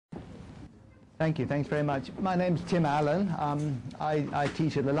Thank you. Thanks very much. My name's Tim Allen. I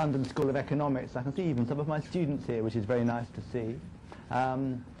teach at the London School of Economics. I can see even some of my students here, which is very nice to see.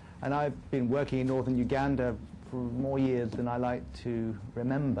 And I've been working in Northern Uganda for more years than I like to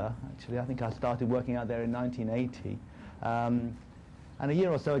remember. Actually, I think I started working out there in 1980. And a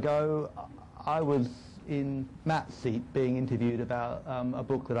year or so ago, I was in Matt's seat being interviewed about a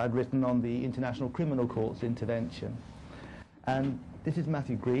book that I'd written on the International Criminal Court's intervention. And this is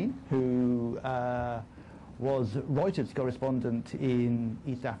Matthew Green, who was Reuters correspondent in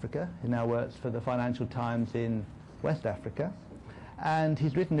East Africa. He now works for the Financial Times in West Africa. And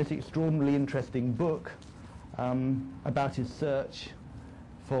he's written this extraordinarily interesting book about his search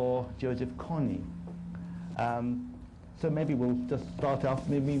for Joseph Kony. So maybe we'll just start off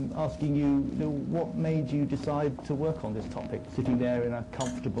maybe asking you, what made you decide to work on this topic, sitting there in a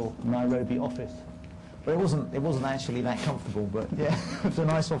comfortable Nairobi office? Well, it wasn't actually that comfortable, but yeah, it's a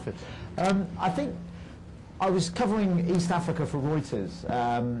nice office. I think I was covering East Africa for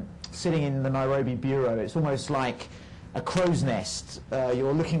Reuters, sitting in the Nairobi bureau. It's almost like a crow's nest.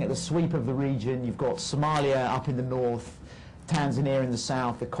 You're looking at the sweep of the region. You've got Somalia up in the north, Tanzania in the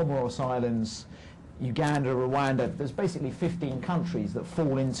south, the Comoros Islands, Uganda, Rwanda. There's basically 15 countries that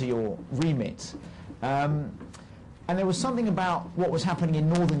fall into your remit. And there was something about what was happening in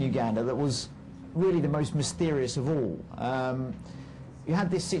northern Uganda that was really the most mysterious of all. You had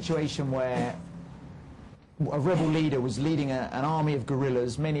this situation where a rebel leader was leading an army of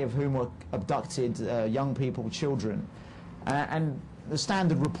guerrillas, many of whom were abducted, young people, children. And the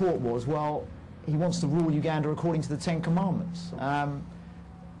standard report was, well, he wants to rule Uganda according to the Ten Commandments.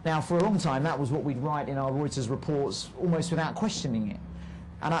 Now, for a long time, that was what we'd write in our Reuters reports, almost without questioning it.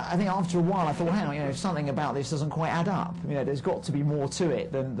 And I think after a while I thought, well, hang on, something about this doesn't quite add up. There's got to be more to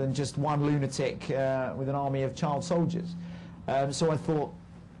it than just one lunatic with an army of child soldiers. So I thought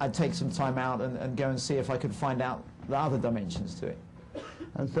I'd take some time out and go and see if I could find out the other dimensions to it.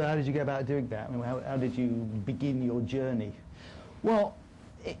 And so how did you go about doing that? I mean, how did you begin your journey? Well,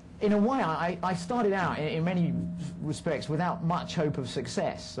 in a way, I started out in many respects without much hope of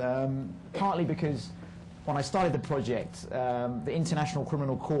success, partly because when I started the project, the International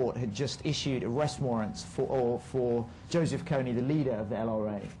Criminal Court had just issued arrest warrants for Joseph Kony, the leader of the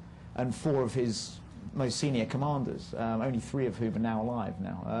LRA, and 4 of his most senior commanders, only 3 of whom are now alive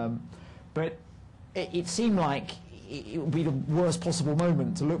now. But it seemed like it would be the worst possible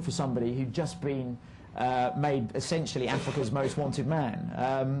moment to look for somebody who'd just been made essentially Africa's most wanted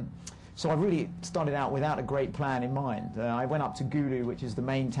man. So I really started out without a great plan in mind. I went up to Gulu, which is the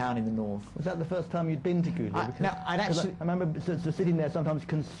main town in the north. Was that the first time you'd been to Gulu? I remember sitting there sometimes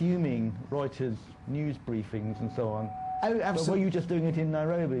consuming Reuters news briefings and so on. Oh, absolutely. But were you just doing it in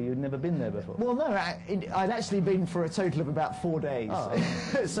Nairobi? You'd never been there before? Well, no, I'd actually been for a total of about 4 days. Oh.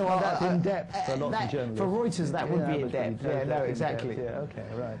 So that's in depth for lots of journalists. For Reuters, that would be in depth. Yeah, no, exactly. Yeah, okay,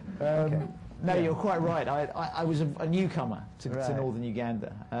 right. Okay. No, you're quite right. I was a newcomer to northern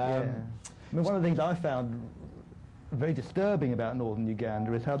Uganda. I mean, one of the things I found very disturbing about northern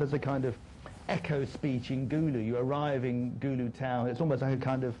Uganda is how there's a kind of echo speech in Gulu. You arrive in Gulu town, it's almost like a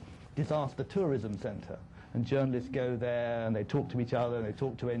kind of disaster tourism centre. And journalists go there and they talk to each other and they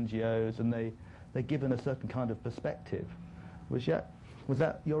talk to NGOs and they're given a certain kind of perspective. Was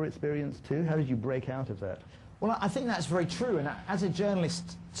that your experience too? How did you break out of that? Well, I think that's very true, and as a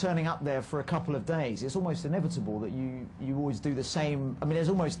journalist turning up there for a couple of days, it's almost inevitable that you always do the same. I mean,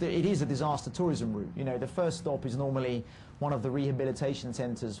 it is a disaster tourism route. The first stop is normally one of the rehabilitation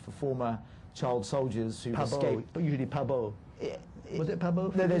centres for former child soldiers who've escaped. But usually Pabo. Was it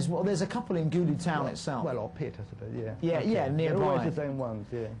Pabo? No, there's a couple in Gulu town itself. Well, or Pit, I suppose, yeah. Yeah, okay. Yeah, nearby. They're always the same ones,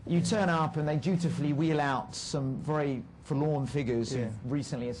 yeah. You turn up and they dutifully wheel out some very forlorn figures who've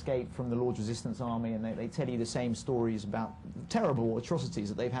recently escaped from the Lord's Resistance Army, and they tell you the same stories about terrible atrocities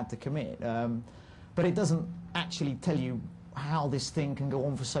that they've had to commit. But it doesn't actually tell you how this thing can go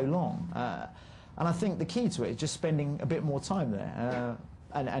on for so long. And I think the key to it is just spending a bit more time there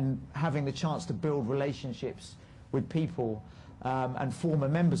and having the chance to build relationships with people and former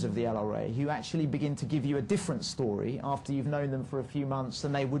members of the LRA who actually begin to give you a different story after you've known them for a few months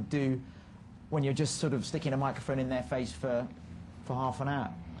than they would do when you're just sort of sticking a microphone in their face for half an hour.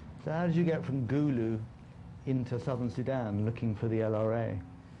 So how did you get from Gulu into southern Sudan looking for the LRA?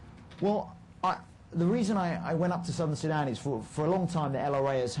 Well, the reason I went up to southern Sudan is for a long time the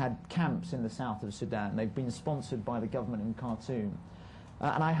LRA has had camps in the south of Sudan. They've been sponsored by the government in Khartoum.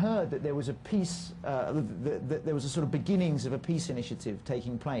 And I heard that there was a peace, there was a sort of beginnings of a peace initiative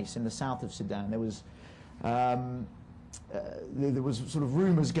taking place in the south of Sudan. There was sort of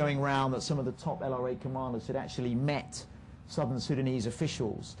rumours going around that some of the top LRA commanders had actually met southern Sudanese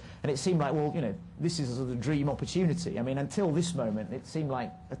officials, and it seemed like, well, you know, this is a sort of dream opportunity. I mean, until this moment, it seemed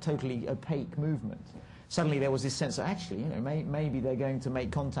like a totally opaque movement. Suddenly there was this sense that actually, you know, maybe they're going to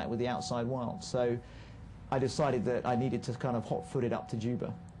make contact with the outside world. So I decided that I needed to kind of hot-foot it up to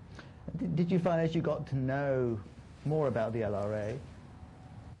Juba. Did you find as you got to know more about the LRA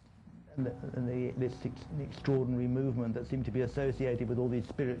and this extraordinary movement that seemed to be associated with all these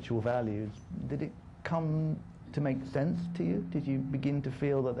spiritual values, did it come to make sense to you? Did you begin to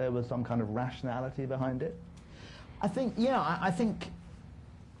feel that there was some kind of rationality behind it? I think, yeah, I think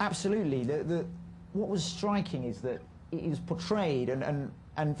absolutely. What was striking is that it is portrayed, and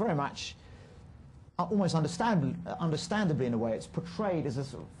very much, almost understandably in a way, it's portrayed as a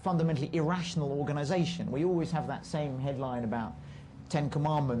sort of fundamentally irrational organisation. We always have that same headline about 10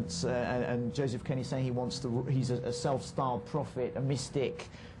 Commandments, and Joseph Kony saying he's a self-styled prophet, a mystic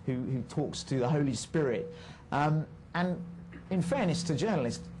who talks to the Holy Spirit. And in fairness to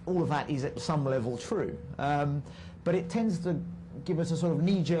journalists, all of that is at some level true. But it tends to give us a sort of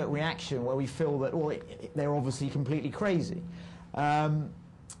knee-jerk reaction where we feel that, well, they're obviously completely crazy. And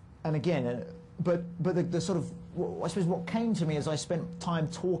again, but the sort of, I suppose what came to me as I spent time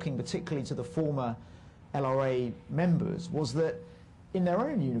talking particularly to the former LRA members was that in their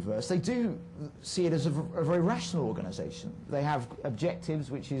own universe they do see it as a very rational organisation. They have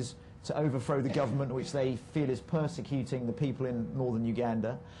objectives, which is to overthrow the government which they feel is persecuting the people in northern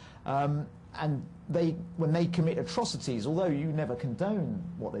Uganda. And when they commit atrocities, although you never condone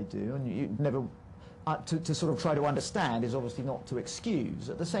what they do, and you never, to sort of try to understand is obviously not to excuse,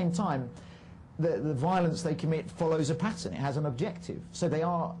 at the same time, the violence they commit follows a pattern. It has an objective. So they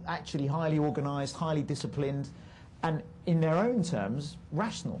are actually highly organised, highly disciplined, and in their own terms,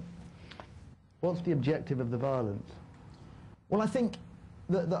 rational. What's the objective of the violence? Well, I think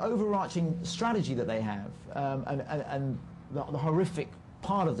the overarching strategy that they have, and the horrific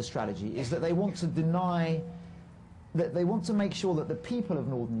part of the strategy, is that they want to deny, that they want to make sure that the people of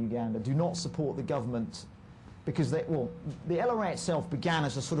northern Uganda do not support the government, because the LRA itself began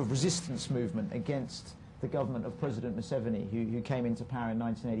as a sort of resistance movement against the government of President Museveni, who came into power in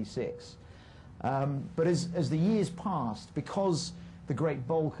 1986. But as the years passed, because the great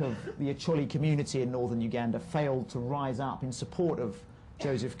bulk of the Acholi community in northern Uganda failed to rise up in support of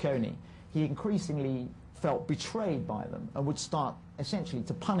Joseph Kony, he increasingly felt betrayed by them and would start essentially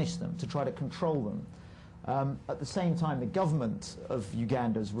to punish them, to try to control them. At the same time, the government of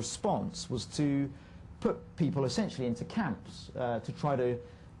Uganda's response was to put people essentially into camps to try to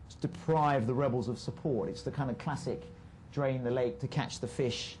deprive the rebels of support. It's the kind of classic drain the lake to catch the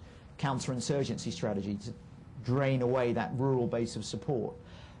fish counterinsurgency strategy, to drain away that rural base of support.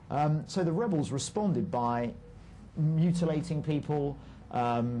 So the rebels responded by mutilating people,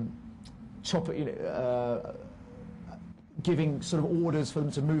 giving sort of orders for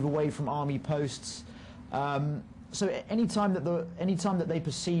them to move away from army posts. So any time that they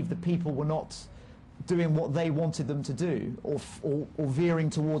perceived the people were not doing what they wanted them to do, or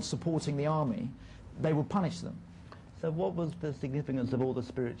veering towards supporting the army, they would punish them. So what was the significance of all the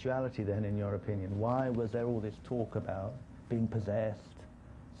spirituality then, in your opinion? Why was there all this talk about being possessed,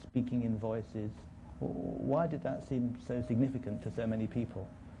 speaking in voices? Why did that seem so significant to so many people?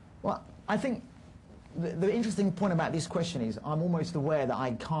 Well, I think the interesting point about this question is I'm almost aware that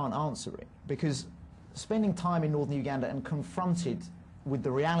I can't answer it, because spending time in northern Uganda and confronted with the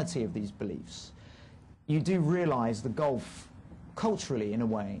reality of these beliefs, you do realise the gulf culturally, in a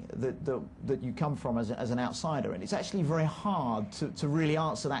way, that you come from as an outsider, and it's actually very hard to really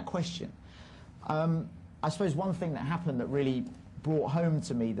answer that question. I suppose one thing that happened that really brought home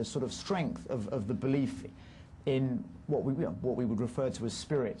to me the sort of strength of the belief in what we would refer to as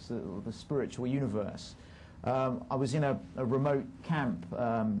spirits, the spiritual universe. I was in a remote camp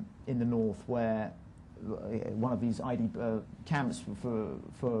in the north, where one of these ID camps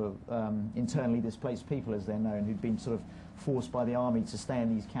for internally displaced people, as they're known, who'd been sort of forced by the army to stay in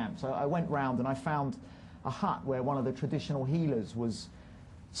these camps. So I went round and I found a hut where one of the traditional healers was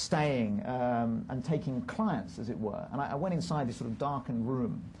staying and taking clients, as it were. And I went inside this sort of darkened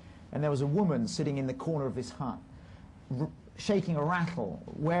room, and there was a woman sitting in the corner of this hut, shaking a rattle,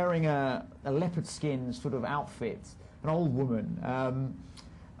 wearing a leopard skin sort of outfit, an old woman,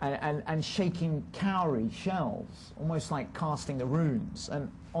 and shaking cowrie shells, almost like casting the runes.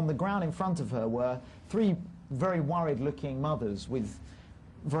 And on the ground in front of her were three very worried-looking mothers with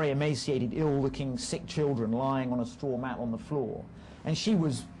very emaciated, ill-looking, sick children lying on a straw mat on the floor. And she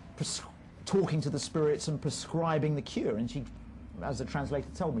was talking to the spirits and prescribing the cure. And she, as the translator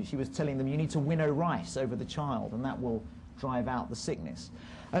told me, she was telling them, you need to winnow rice over the child, and that will drive out the sickness.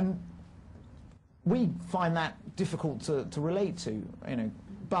 And we find that difficult to relate to, you know,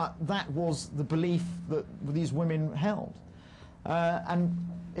 but that was the belief that these women held. And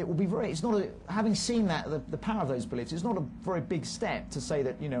it will be it's not having seen that, the power of those beliefs, it's not a very big step to say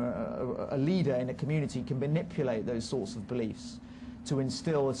that, you know, a leader in a community can manipulate those sorts of beliefs to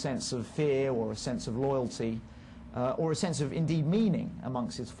instill a sense of fear or a sense of loyalty or a sense of, indeed, meaning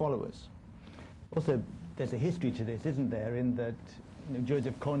amongst his followers. Also, there's a history to this, isn't there, in that, you know,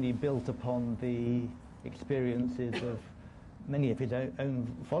 Joseph Kony built upon the experiences of many of his own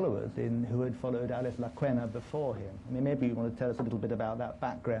followers who had followed Alice Lakwena before him. I mean, maybe you want to tell us a little bit about that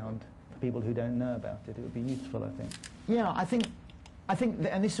background for people who don't know about it. It would be useful, I think. Yeah, I think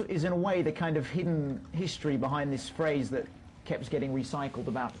and this is in a way the kind of hidden history behind this phrase that kept getting recycled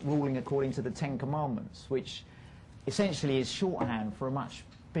about ruling according to the Ten Commandments, which essentially is shorthand for a much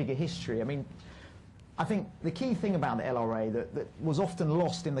bigger history. I mean, I think the key thing about the LRA that was often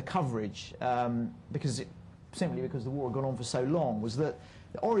lost in the coverage simply because the war had gone on for so long, was that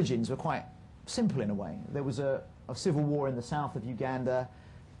the origins were quite simple in a way. There was a civil war in the south of Uganda.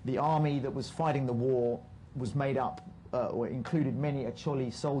 The army that was fighting the war was made up, or included many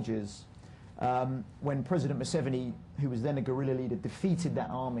Acholi soldiers. When President Museveni, who was then a guerrilla leader, defeated that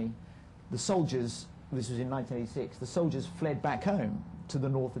army, the soldiers, this was in 1986, the soldiers fled back home to the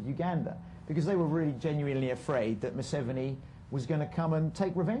north of Uganda because they were really genuinely afraid that Museveni was going to come and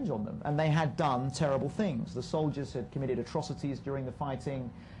take revenge on them. And they had done terrible things. The soldiers had committed atrocities during the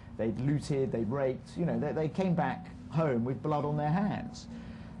fighting. They'd looted, they'd raped. You know, they came back home with blood on their hands.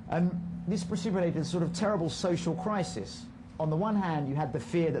 And this precipitated a sort of terrible social crisis. On the one hand, you had the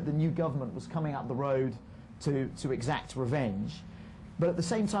fear that the new government was coming up the road to exact revenge. But at the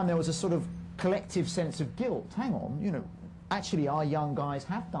same time, there was a sort of collective sense of guilt. Hang on, you know, actually our young guys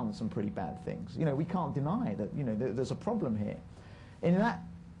have done some pretty bad things. You know, we can't deny that, you know, there's a problem here. In that,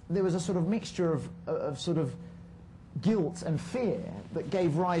 there was a sort of mixture of sort of guilt and fear that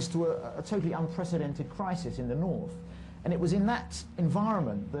gave rise to a totally unprecedented crisis in the north. And it was in that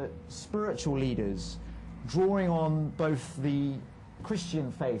environment that spiritual leaders, drawing on both the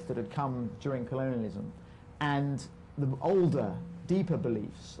Christian faith that had come during colonialism and the older, deeper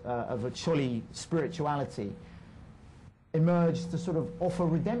beliefs of Acholi spirituality, emerged to sort of offer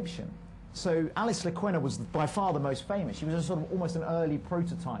redemption. So Alice Lakwena was by far the most famous. She was a sort of almost an early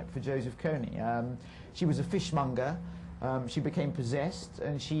prototype for Joseph Kony. She was a fishmonger. She became possessed,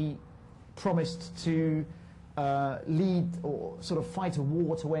 and she promised to lead or sort of fight a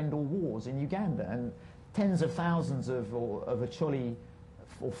war to end all wars in Uganda. And tens of thousands of Acholi,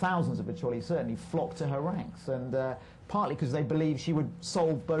 or thousands of Acholi certainly, flocked to her ranks. And partly because they believed she would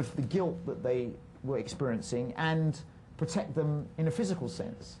solve both the guilt that they were experiencing and protect them in a physical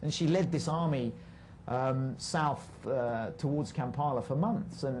sense. And she led this army south towards Kampala for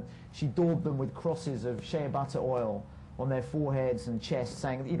months, and she daubed them with crosses of shea butter oil on their foreheads and chests,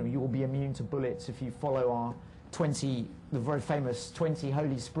 saying, you know, you will be immune to bullets if you follow our the very famous 20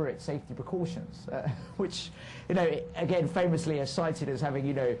 Holy Spirit safety precautions, which, you know, again, famously are cited as having,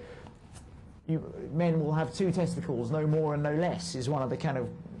 you know, men will have 2 testicles, no more and no less, is one of the kind of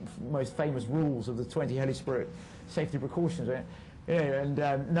most famous rules of the 20 Holy Spirit safety precautions, right? You know,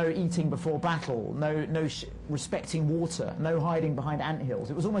 and no eating before battle, no respecting water, no hiding behind anthills.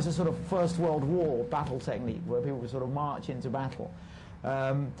 It was almost a sort of First World War battle technique where people would sort of march into battle.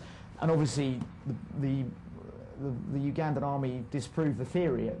 And obviously the Ugandan army disproved the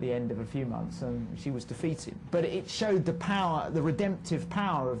theory at the end of a few months, and she was defeated. But it showed the power, the redemptive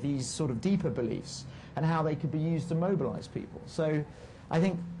power of these sort of deeper beliefs and how they could be used to mobilize people. So I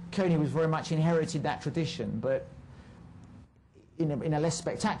think Kony was very much inherited that tradition, but in a less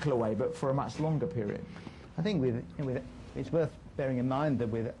spectacular way, but for a much longer period. I think it's worth bearing in mind that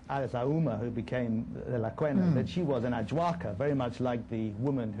with Alice Auma, who became the Lakwena, that she was an Ajwaka, very much like the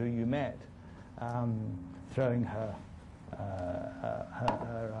woman who you met, throwing her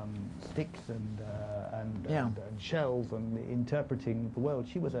sticks and shells and interpreting the world.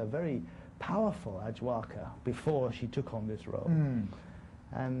 She was a very powerful Ajwaka before she took on this role.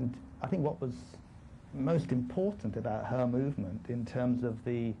 And I think what was most important about her movement in terms of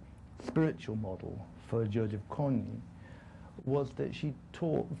the spiritual model for Joseph Kony was that she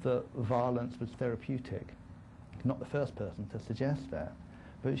taught that violence was therapeutic. Not the first person to suggest that,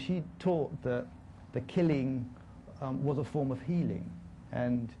 but she taught that the killing was a form of healing,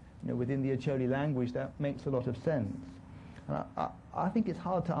 and you know, within the Acholi language that makes a lot of sense. And I think it's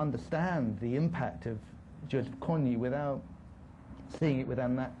hard to understand the impact of Joseph Kony without seeing it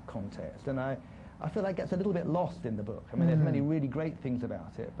within that context, and I feel that gets a little bit lost in the book. I mean, there's many really great things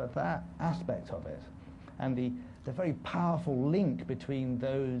about it, but that aspect of it, and the a very powerful link between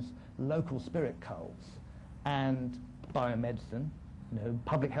those local spirit cults and biomedicine,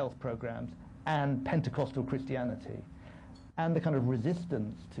 public health programs, and Pentecostal Christianity, and the kind of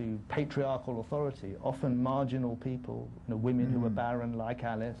resistance to patriarchal authority, often marginal people, women who were barren like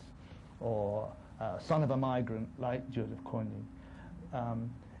Alice, or son of a migrant like Joseph Kony,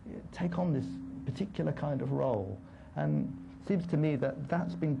 take on this particular kind of role. And it seems to me that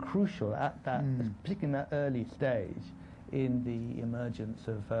that's been crucial at that, particularly in that early stage in the emergence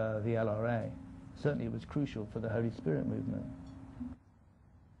of the LRA. Certainly it was crucial for the Holy Spirit movement.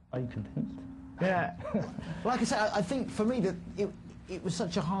 Are you convinced? Yeah. Like I say, I think for me that it was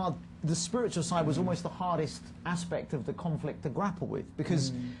such a hard, the spiritual side was almost the hardest aspect of the conflict to grapple with,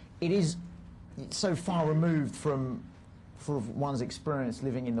 because it is so far removed from one's experience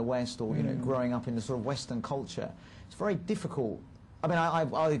living in the West, or growing up in the sort of Western culture. It's very difficult. I mean,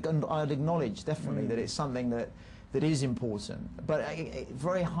 I'd acknowledge definitely that it's something that is important, but it's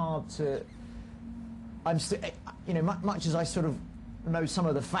very hard to. I'm still, much as I sort of know some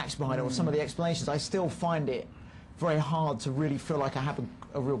of the facts behind it or some of the explanations, I still find it very hard to really feel like I have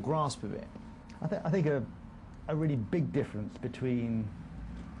a real grasp of it. I think a really big difference between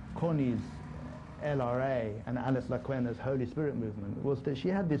Kony's LRA and Alice Lakwena's Holy Spirit movement was that she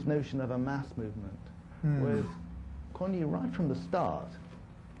had this notion of a mass movement, whereas Kony, right from the start,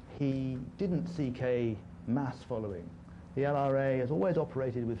 he didn't seek a mass following. The LRA has always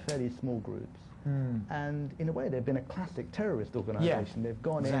operated with fairly small groups. And in a way, they've been a classic terrorist organisation. They've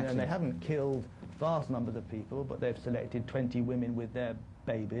gone in and they haven't killed vast numbers of people, but they've selected 20 women with their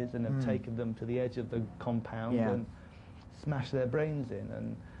babies and have taken them to the edge of the compound and smashed their brains in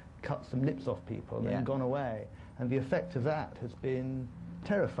and cut some lips off people and then gone away. And the effect of that has been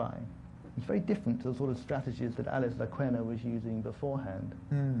terrifying. It's very different to the sort of strategies that Alice Lakwena was using beforehand.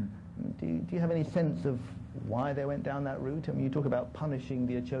 Do you have any sense of why they went down that route? I mean, you talk about punishing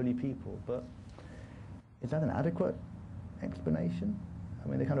the Acholi people, but is that an adequate explanation? I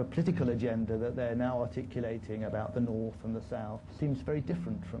mean, the kind of political agenda that they're now articulating about the North and the South seems very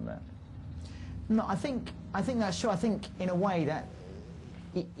different from that. No, I think that's true. I think, in a way, that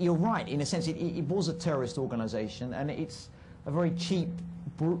you're right. In a sense, it was a terrorist organisation, and it's a very cheap,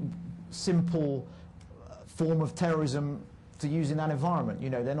 simple form of terrorism to use in that environment.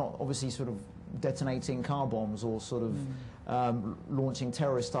 They're not obviously sort of detonating car bombs or sort of launching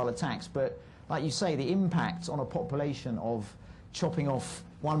terrorist-style attacks, but like you say, the impact on a population of chopping off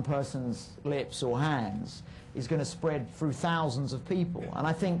one person's lips or hands is going to spread through thousands of people. And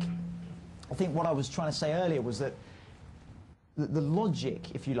I think what I was trying to say earlier was that the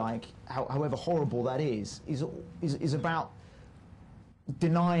logic, if you like, however horrible that is about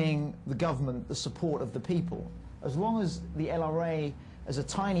denying the government the support of the people. As long as the LRA, as a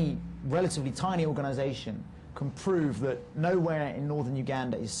tiny, relatively tiny organisation, can prove that nowhere in northern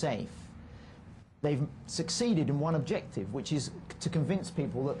Uganda is safe, they've succeeded in one objective, which is to convince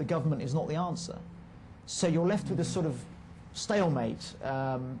people that the government is not the answer. So you're left with a sort of stalemate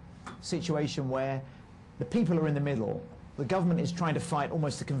situation where the people are in the middle, the government is trying to fight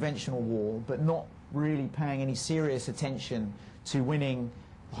almost a conventional war, but not really paying any serious attention to winning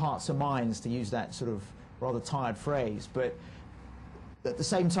hearts and minds, to use that sort of rather tired phrase. But at the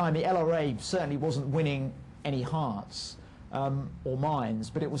same time, the LRA certainly wasn't winning any hearts or minds,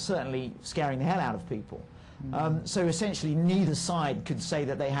 but it was certainly scaring the hell out of people. So essentially, neither side could say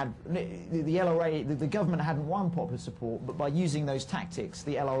that they had, the LRA, the government hadn't won popular support, but by using those tactics,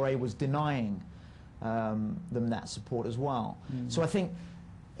 the LRA was denying them that support as well. So I think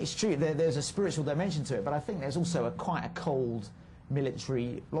it's true, there's a spiritual dimension to it, but I think there's also quite a cold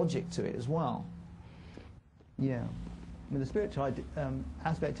military logic to it as well. Yeah. I mean, the spiritual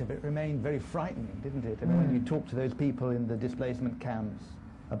aspect of it remained very frightening, didn't it? I mean, when you talk to those people in the displacement camps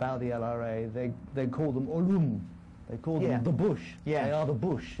about the LRA, they call them Olum. They call them the bush. They are the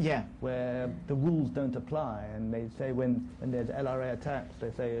bush, where the rules don't apply. And they say when there's LRA attacks,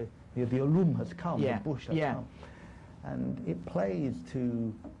 they say the Olum has come, the bush has come. And it plays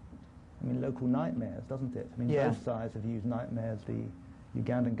to, I mean, local nightmares, doesn't it? I mean, both sides have used nightmares. The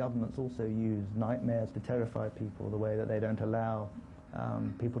Ugandan governments also use nightmares to terrify people, the way that they don't allow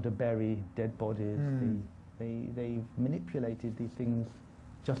people to bury dead bodies. They've manipulated these things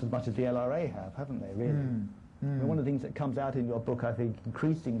just as much as the LRA have, haven't they, really? I mean, one of the things that comes out in your book, I think,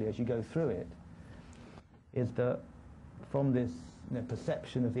 increasingly as you go through it, is that from this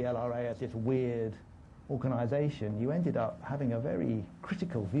perception of the LRA as this weird organisation, you ended up having a very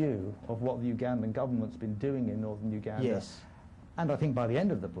critical view of what the Ugandan government's been doing in northern Uganda. Yes. And I think by the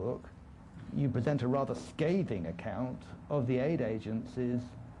end of the book, you present a rather scathing account of the aid agencies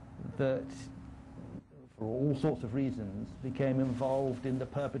that, for all sorts of reasons, became involved in the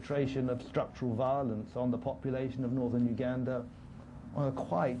perpetration of structural violence on the population of Northern Uganda on a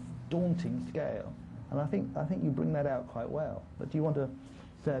quite daunting scale. And I think you bring that out quite well. But do you want to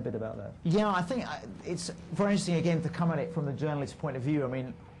say a bit about that? Yeah, I think it's very interesting, again, to come at it from the journalist's point of view. I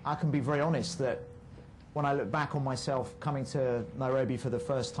mean, I can be very honest that when I look back on myself coming to Nairobi for the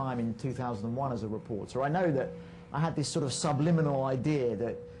first time in 2001 as a reporter, I know that I had this sort of subliminal idea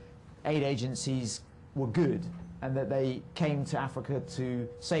that aid agencies were good and that they came to Africa to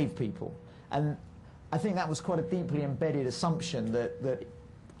save people. And I think that was quite a deeply embedded assumption that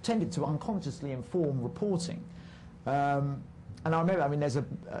tended to unconsciously inform reporting. And I remember, I mean, there's a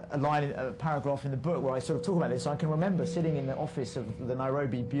line, a paragraph in the book where I sort of talk about this. I can remember sitting in the office of the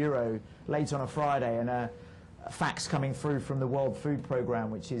Nairobi bureau late on a Friday and a fax coming through from the World Food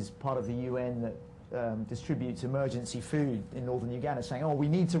Programme, which is part of the UN that distributes emergency food in Northern Uganda, saying, oh, we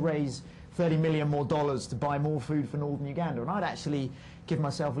need to raise $30 million more to buy more food for Northern Uganda. And I'd actually give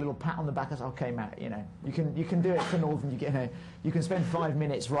myself a little pat on the back and say, okay, Matt, you know, you can do it for Northern Uganda. You can spend 5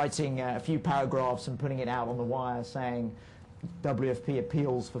 minutes writing a few paragraphs and putting it out on the wire saying, WFP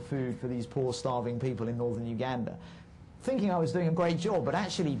appeals for food for these poor, starving people in Northern Uganda, thinking I was doing a great job, but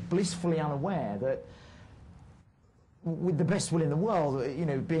actually blissfully unaware that with the best will in the world, you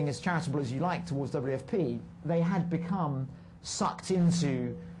know, being as charitable as you like towards WFP, they had become sucked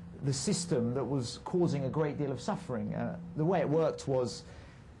into the system that was causing a great deal of suffering. The way it worked was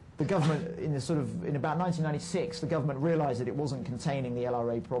the government, in about 1996, the government realized that it wasn't containing the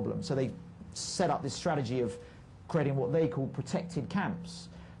LRA problem, so they set up this strategy of creating what they call protected camps.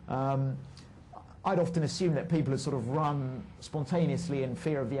 I'd often assumed that people had sort of run spontaneously in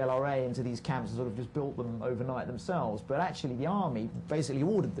fear of the LRA into these camps and sort of just built them overnight themselves, but actually the army basically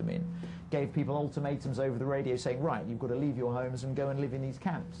ordered them in, gave people ultimatums over the radio saying, right, you've got to leave your homes and go and live in these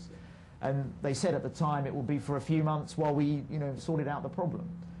camps. And they said at the time it would be for a few months while we, you know, sorted out the problem.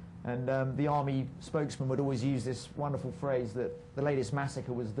 And the army spokesman would always use this wonderful phrase that the latest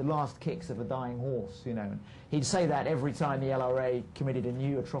massacre was the last kicks of a dying horse, you know. And he'd say that every time the LRA committed a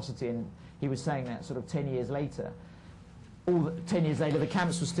new atrocity, and he was saying that sort of 10 years later. 10 years later, the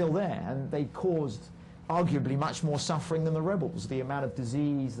camps were still there, and they caused arguably much more suffering than the rebels. The amount of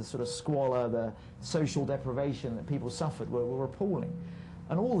disease, the sort of squalor, the social deprivation that people suffered were appalling.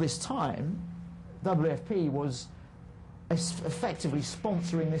 And all this time, WFP was effectively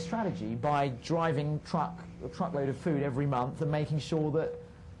sponsoring this strategy by driving a truckload of food every month and making sure that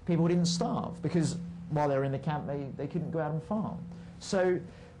people didn't starve, because while they were in the camp they couldn't go out and farm. So,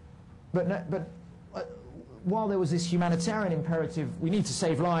 but while there was this humanitarian imperative, we need to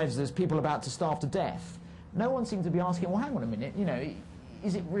save lives, there's people about to starve to death, no one seemed to be asking, well, hang on a minute, you know,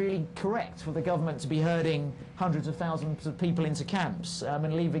 is it really correct for the government to be herding hundreds of thousands of people into camps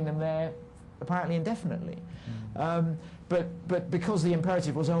and leaving them there apparently indefinitely? But because the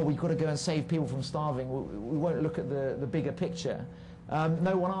imperative was, oh, we've got to go and save people from starving, we won't look at the bigger picture.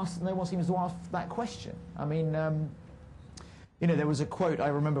 No one seems to ask that question. I mean, you know, there was a quote I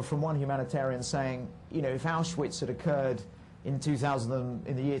remember from one humanitarian saying, you know, if Auschwitz had occurred in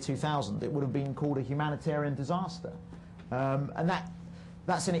the year 2000, it would have been called a humanitarian disaster. And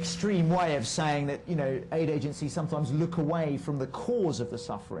that's an extreme way of saying that, you know, aid agencies sometimes look away from the cause of the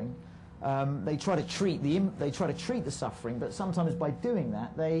suffering. They try to treat the suffering, but sometimes by doing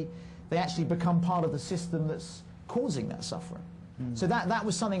that, they actually become part of the system that's causing that suffering. So that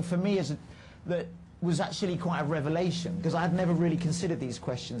was something for me that was actually quite a revelation, because I had never really considered these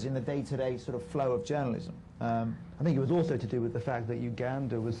questions in the day-to-day sort of flow of journalism. I think it was also to do with the fact that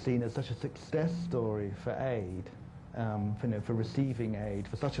Uganda was seen as such a success story for aid, for receiving aid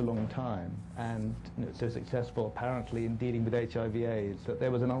for such a long time, and so successful apparently in dealing with HIV/AIDS, that there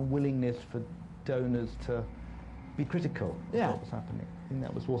was an unwillingness for donors to be critical of what was happening. I think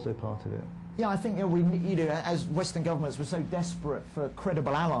that was also part of it. Yeah, I think as Western governments were so desperate for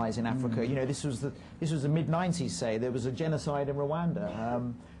credible allies in Africa, you know, this was the mid-90s, say, there was a genocide in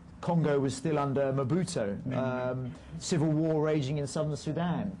Rwanda. Congo was still under Mobutu. Civil war raging in southern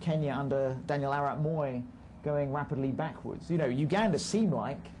Sudan. Kenya under Daniel Arap Moi, going rapidly backwards. You know, Uganda seemed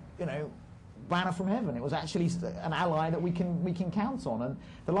like, you know, manna from heaven. It was actually an ally that we can count on. And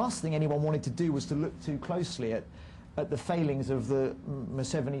the last thing anyone wanted to do was to look too closely at the failings of the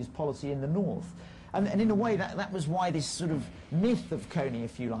Museveni's policy in the north. And in a way, that was why this sort of myth of Kony,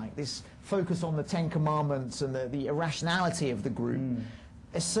 if you like, this focus on the Ten Commandments and the irrationality of the group,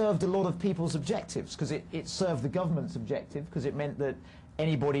 it served a lot of people's objectives, because it served the government's objective, because it meant that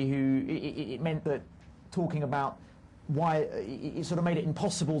it meant that talking about why, it sort of made it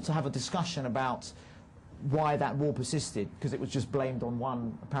impossible to have a discussion about why that war persisted, because it was just blamed on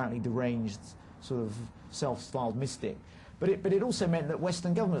one apparently deranged sort of self-styled mystic. But it also meant that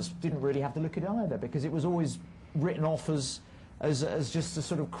Western governments didn't really have to look at it either, because it was always written off as just a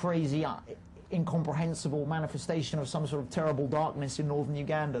sort of crazy, incomprehensible manifestation of some sort of terrible darkness in northern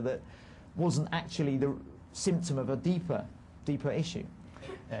Uganda that wasn't actually the symptom of a deeper issue.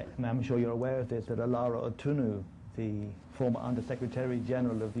 I'm sure you're aware of this, that Olara Otunu, the former Under-Secretary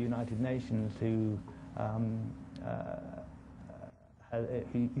General of the United Nations, who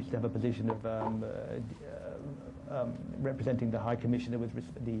he used to have a position of representing the High Commissioner with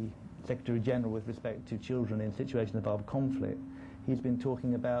the Secretary General with respect to children in situations of armed conflict. He's been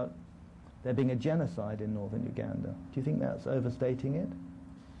talking about there being a genocide in northern Uganda. Do you think that's overstating it?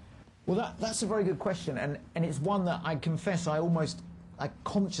 Well, that's a very good question, and it's one that I confess I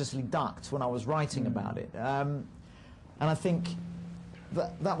consciously ducked when I was writing about it. And I think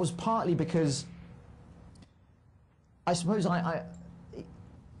that was partly because I suppose I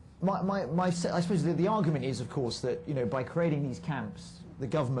suppose the argument is, of course, that, you know, by creating these camps, the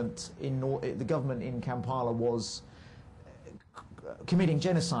government in Kampala was committing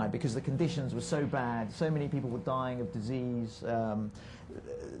genocide because the conditions were so bad, so many people were dying of disease,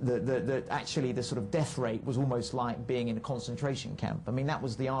 that actually the sort of death rate was almost like being in a concentration camp. I mean, that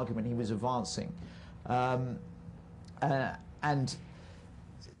was the argument he was advancing. And Olara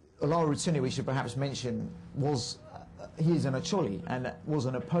Otunu, we should perhaps mention, he is an Acholi and was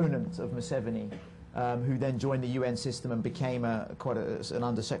an opponent of Museveni, who then joined the UN system and became quite an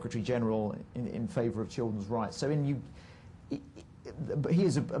Under-Secretary General in favour of children's rights. So he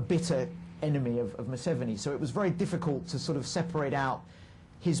is a bitter enemy of Museveni. So it was very difficult to sort of separate out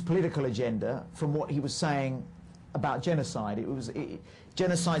his political agenda from what he was saying about genocide.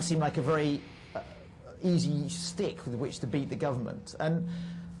 Genocide seemed like a very easy stick with which to beat the government. And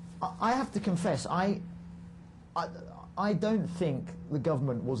I have to confess, I don't think the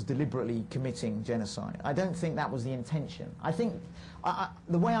government was deliberately committing genocide. I don't think that was the intention. I think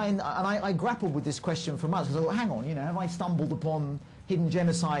the way I grappled with this question for months, because I thought, hang on, you know, have I stumbled upon hidden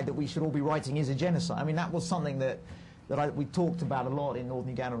genocide that we should all be writing is a genocide? I mean, that was something that we talked about a lot in Northern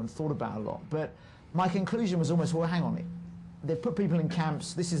Uganda and thought about a lot. But my conclusion was almost, well, hang on, they've put people in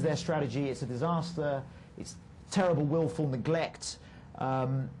camps, this is their strategy, it's a disaster, it's terrible willful neglect,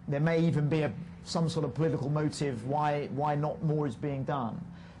 there may even be some sort of political motive why not more is being done.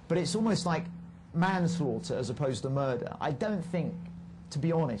 But it's almost like manslaughter as opposed to murder. I don't think, to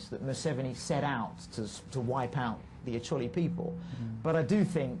be honest, that Museveni set out to wipe out the Acholi people. But I don't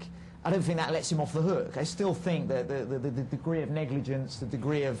think that lets him off the hook. I still think that the degree of negligence, the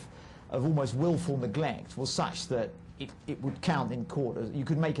degree of almost willful neglect was such that it would count in court. You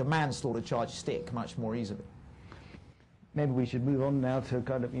could make a manslaughter charge stick much more easily. Maybe we should move on now to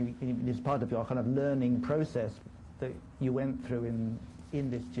kind of this part of your kind of learning process that you went through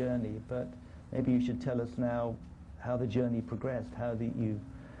in this journey. But maybe you should tell us now how the journey progressed, how you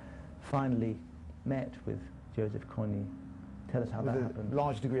finally met with Joseph Kony. Tell us how that happened. A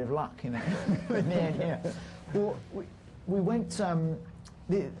large degree of luck, you know. In the end, yeah. Well, we went.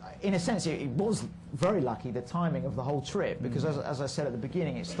 In a sense, it was very lucky, the timing of the whole trip, because as I said at the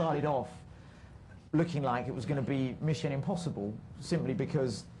beginning, it started off looking like it was going to be mission impossible, simply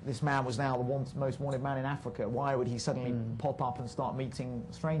because this man was now the most wanted man in Africa. Why would he suddenly pop up and start meeting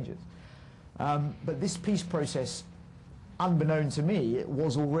strangers? But this peace process, unbeknown to me, it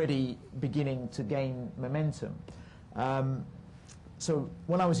was already beginning to gain momentum. So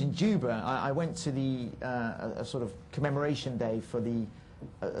when I was in Juba, I went to a sort of commemoration day for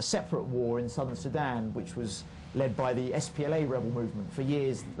a separate war in southern Sudan, which was led by the SPLA rebel movement. For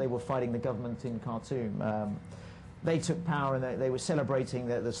years, they were fighting the government in Khartoum. They took power and they were celebrating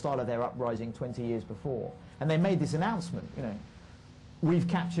the start of their uprising 20 years before. And they made this announcement, you know, we've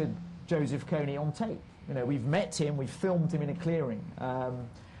captured Joseph Kony on tape. You know, we've met him, we've filmed him in a clearing.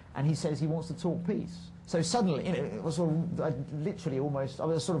 And he says he wants to talk peace. So suddenly, you know, it was sort of, I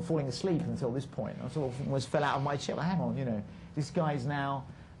was sort of falling asleep until this point. I sort of almost fell out of my chair. Hang on, you know, this guy's now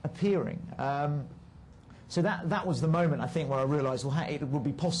appearing. So that was the moment, I think, where I realised, well, it would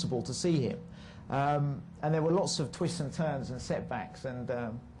be possible to see him. And there were lots of twists and turns and setbacks and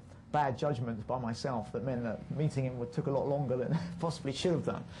bad judgments by myself that meant that meeting him took a lot longer than possibly should have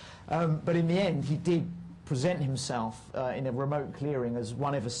done. But in the end, he did present himself in a remote clearing as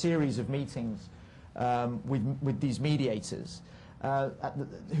one of a series of meetings with these mediators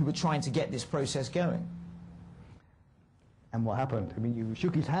who were trying to get this process going. And what happened? I mean, you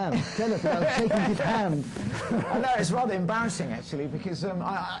shook his hand. Tell us about shaking his hand. I know, it's rather embarrassing, actually, because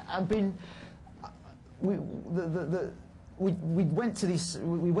we went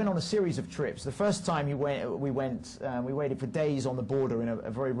on a series of trips. The first time we waited for days on the border in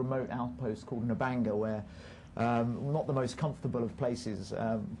a very remote outpost called Nabanga, where not the most comfortable of places,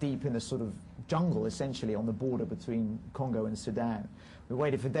 deep in the sort of jungle, essentially, on the border between Congo and Sudan. We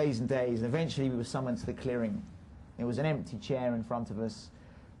waited for days and days, and eventually we were summoned to the clearing. There was an empty chair in front of us.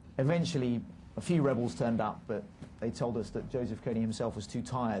 Eventually, a few rebels turned up, but they told us that Joseph Kony himself was too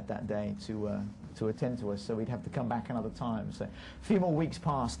tired that day to attend to us, so we'd have to come back another time. So a few more weeks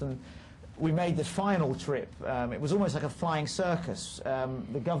passed, and we made the final trip. It was almost like a flying circus.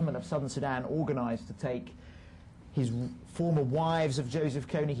 The government of Southern Sudan organized to take his former wives of Joseph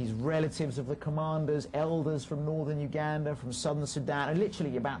Kony, his relatives of the commanders, elders from Northern Uganda, from Southern Sudan, and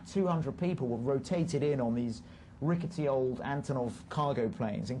literally about 200 people were rotated in on these rickety old Antonov cargo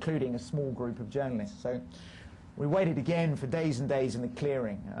planes, including a small group of journalists. So we waited again for days and days in the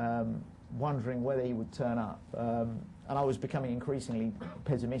clearing, wondering whether he would turn up. And I was becoming increasingly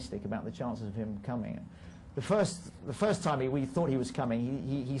pessimistic about the chances of him coming. The first time we thought he was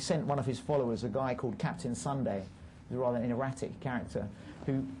coming, he sent one of his followers, a guy called Captain Sunday, who's rather an erratic character,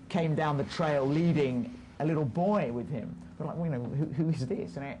 who came down the trail leading a little boy with him. We're like, well, you know, who is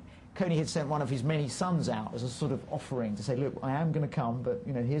this? And Kony had sent one of his many sons out as a sort of offering to say, look, I am going to come, but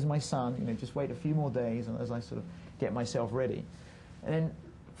you know, here's my son. You know, just wait a few more days, and as I sort of get myself ready. And then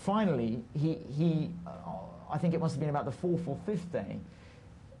finally, I think it must have been about the 4th or 5th day,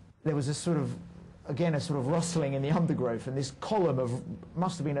 there was a sort of, again, a sort of rustling in the undergrowth, and this column of,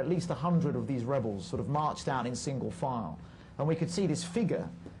 must have been at least 100 of these rebels sort of marched out in single file. And we could see this figure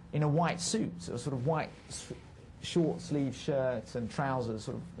in a white suit, a sort of white short-sleeved shirt and trousers,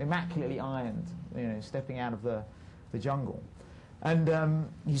 sort of immaculately ironed, you know, stepping out of the jungle. And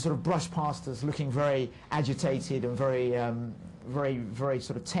he sort of brushed past us, looking very agitated and very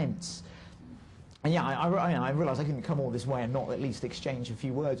sort of tense. And yeah, I realised I couldn't come all this way and not at least exchange a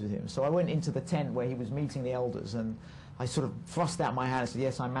few words with him. So I went into the tent where he was meeting the elders, and I sort of thrust out my hand and said,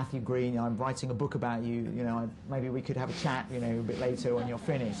 yes, I'm Matthew Green, I'm writing a book about you, you know, maybe we could have a chat, you know, a bit later when you're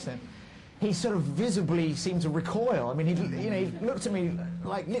finished. And he sort of visibly seemed to recoil. I mean, he looked at me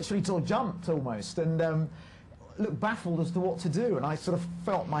like literally till jumped almost, and looked baffled as to what to do. And I sort of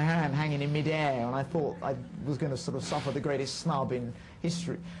felt my hand hanging in midair, and I thought I was going to sort of suffer the greatest snub in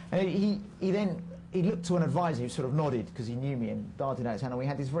history. And he looked to an advisor who sort of nodded because he knew me and darted out his hand, and we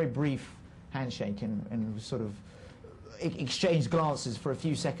had this very brief handshake and sort of exchanged glances for a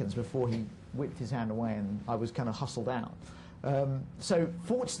few seconds before he whipped his hand away, and I was kind of hustled out. So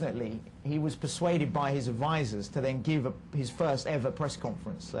fortunately, he was persuaded by his advisors to then give his first ever press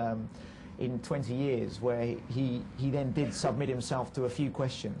conference in 20 years, where he then did submit himself to a few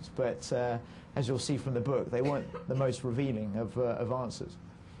questions, but as you'll see from the book, they weren't the most revealing of answers.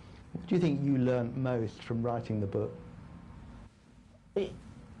 What do you think you learned most from writing the book?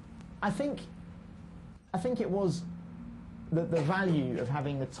 I think it was the value of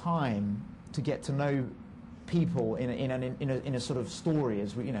having the time to get to know people in a sort of story.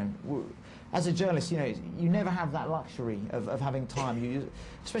 As we, you know, as a journalist, you know, you never have that luxury of having time.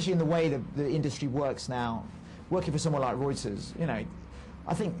 Especially in the way the industry works now, working for someone like Reuters. You know,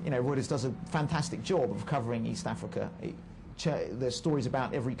 I think, you know, Reuters does a fantastic job of covering East Africa. There's stories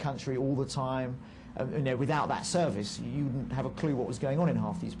about every country all the time. You know, without that service, you wouldn't have a clue what was going on in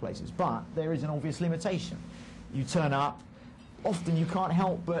half these places. But there is an obvious limitation. You turn up, often you can't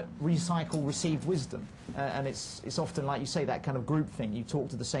help but recycle received wisdom. And it's often, like you say, that kind of group thing. You talk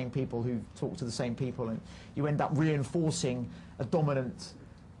to the same people who talk to the same people, and you end up reinforcing a dominant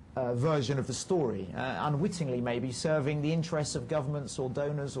version of the story, unwittingly maybe serving the interests of governments or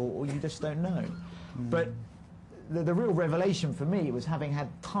donors, or you just don't know. But the real revelation for me was having had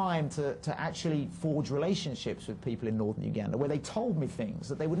time to actually forge relationships with people in Northern Uganda, where they told me things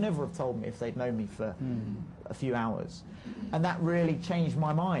that they would never have told me if they'd known me for a few hours. And that really changed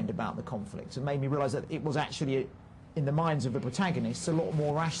my mind about the conflict and made me realise that it was actually, in the minds of the protagonists, a lot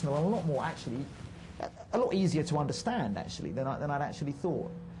more rational and a lot more actually, a lot easier to understand actually than I'd actually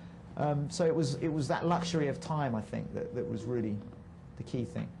thought. So it was that luxury of time, I think, that was really the key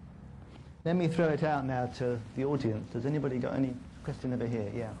thing. Let me throw it out now to the audience. Has anybody got any question over here?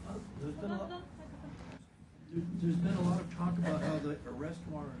 Yeah. There's been a lot of talk about how the arrest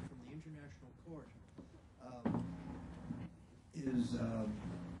warrant from the International Court is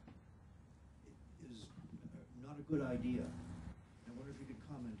not a good idea. I wonder if you could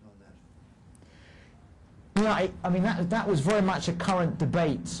comment on that. Yeah, I mean, that was very much a current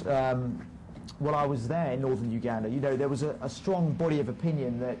debate while I was there in Northern Uganda. You know, there was a strong body of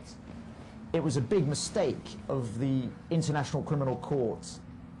opinion that it was a big mistake of the International Criminal Court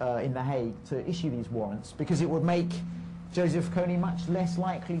in The Hague to issue these warrants, because it would make Joseph Kony much less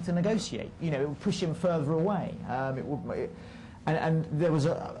likely to negotiate. You know, it would push him further away. And there was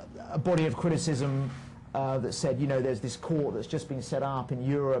a body of criticism that said, you know, there's this court that's just been set up in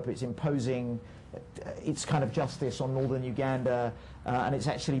Europe, it's imposing its kind of justice on Northern Uganda, and it's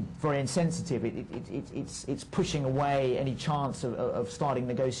actually very insensitive. It's pushing away any chance of starting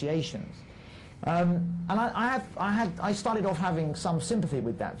negotiations. And I started off having some sympathy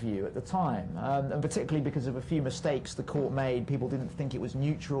with that view at the time, and particularly because of a few mistakes the court made. People didn't think it was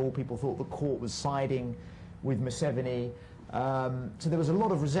neutral, people thought the court was siding with Museveni, so there was a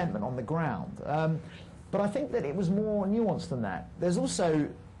lot of resentment on the ground. But I think that it was more nuanced than that. There's also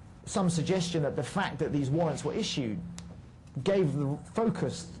some suggestion that the fact that these warrants were issued gave the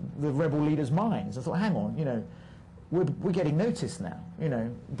rebel leaders' minds. I thought, hang on, you know, we're getting noticed now. You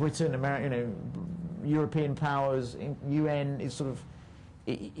know, Britain, America, you know, European powers, UN is sort of,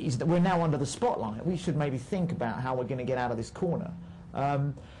 we're now under the spotlight. We should maybe think about how we're going to get out of this corner.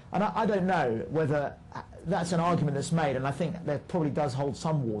 And I don't know whether that's an argument that's made, and I think that probably does hold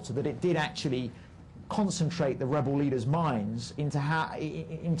some water, that it did actually concentrate the rebel leaders' minds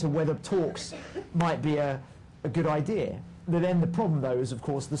into whether talks might be a good idea. But then the problem, though, is, of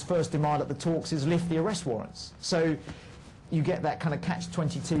course, this first demand at the talks is lift the arrest warrants. So you get that kind of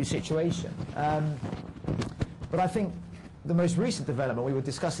catch-22 situation. But I think the most recent development, we were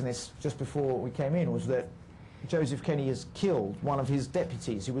discussing this just before we came in, was that Joseph Kony has killed one of his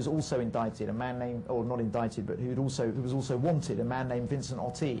deputies who was also indicted, a man named, or not indicted, but who was also wanted, a man named Vincent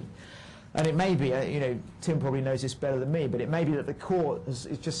Otti. And it may be, you know, Tim probably knows this better than me, but it may be that the court is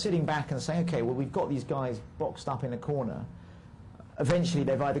just sitting back and saying, okay, well, we've got these guys boxed up in a corner. Eventually,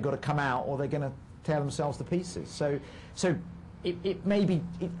 they've either got to come out or they're going to tear themselves to pieces. So it may be,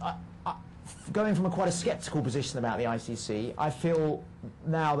 going from quite a sceptical position about the ICC, I feel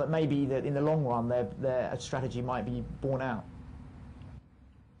now that maybe that in the long run, their strategy might be borne out.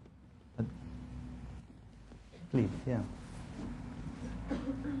 Please, yeah.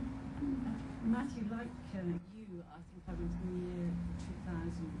 Matthew, like you, I think I went in the year 2000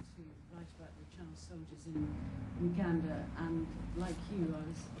 to write about the child soldiers in Uganda, and like you, I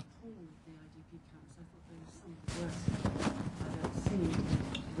was appalled at the IDP camps. I thought they were some of the worst I'd ever seen,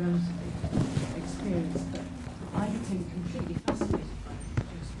 relatively experienced, but I became completely fascinated by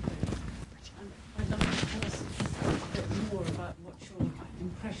those stories. And I'd like to tell us a bit more about what your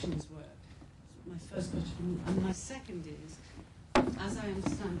impressions were. That's my first question. And my second is, as I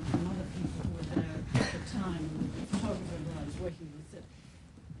understand from other people who were there at the time, the photographer that I was working with, that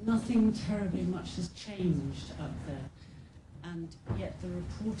nothing terribly much has changed up there, and yet the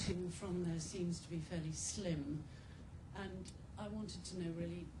reporting from there seems to be fairly slim. And I wanted to know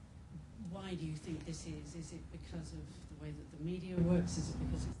really, why do you think this is? Is it because of the way that the media works? Is it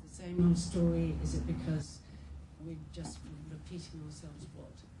because it's the same old story? Is it because we're just repeating ourselves? What?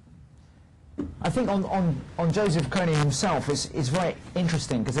 I think on Joseph Kony himself is very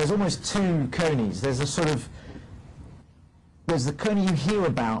interesting, because there's almost two Konys. There's the Kony you hear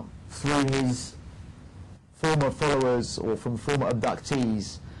about through his former followers or from former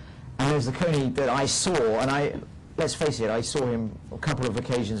abductees, and there's the Kony that I saw, and let's face it, I saw him a couple of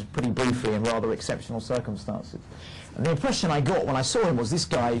occasions pretty briefly in rather exceptional circumstances. And the impression I got when I saw him was, this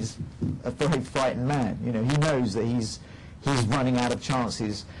guy's a very frightened man. You know, he knows that he's running out of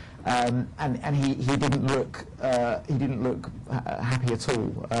chances. And he didn't look happy at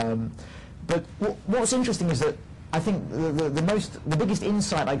all. But what's interesting is that I think the biggest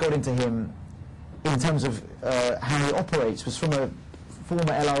insight I got into him in terms of how he operates was from a former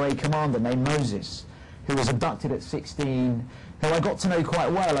LRA commander named Moses, who was abducted at 16, who I got to know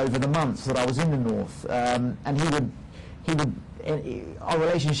quite well over the months that I was in the north. And he would our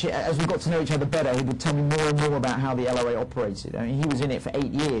relationship, as we got to know each other better, he would tell me more and more about how the LRA operated. I mean, he was in it for 8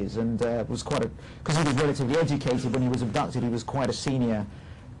 years, and was quite because he was relatively educated when he was abducted, he was quite a senior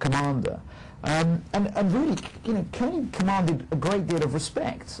commander. And really, you know, Kony commanded a great deal of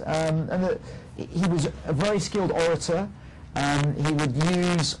respect, and that he was a very skilled orator. He would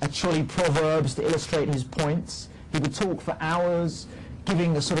use Acholi proverbs to illustrate his points. He would talk for hours,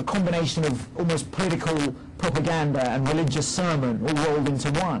 giving a sort of combination of almost political propaganda and religious sermon all rolled into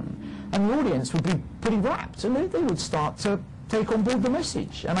one. And the audience would be pretty rapt, and they would start to take on board the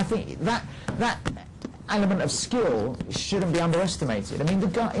message. And I think that element of skill shouldn't be underestimated. I mean, the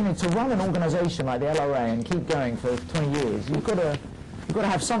guy, you know, to run an organisation like the LRA and keep going for 20 years, you've got to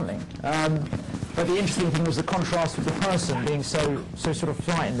have something. But the interesting thing was the contrast with the person being so sort of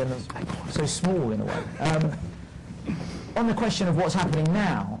frightened and so small in a way. On the question of what's happening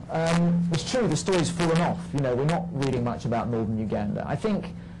now, it's true the story's fallen off. You know, we're not reading much about Northern Uganda. I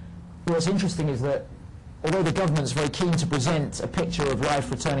think what's interesting is that although the government's very keen to present a picture of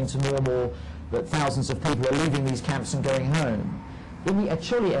life returning to normal, that thousands of people are leaving these camps and going home, in the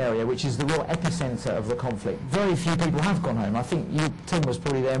Acholi area, which is the real epicenter of the conflict, very few people have gone home. I think Tim was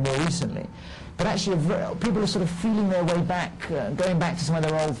probably there more recently. But actually, people are sort of feeling their way back, going back to some of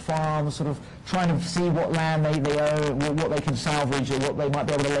their old farms, sort of trying to see what land they own, what they can salvage, or what they might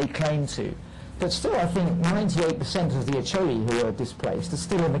be able to lay claim to. But still, I think 98% of the Acholi who are displaced are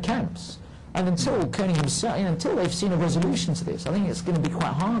still in the camps. And until Kony himself, until they've seen a resolution to this, I think it's going to be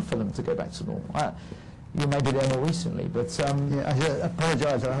quite hard for them to go back to normal. You may be there more recently, but... Yeah, I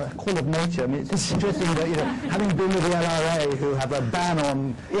apologise, a call of nature. I mean, it's interesting that, having been with the LRA, who have a ban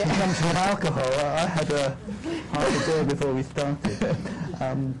on consumption of alcohol, I had half a beer before we started.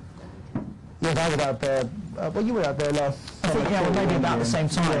 Yes, I was out there, well, you were out there last summer. I think, yeah, well, maybe about the same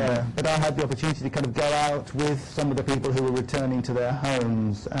time. Yeah, but I had the opportunity to kind of go out with some of the people who were returning to their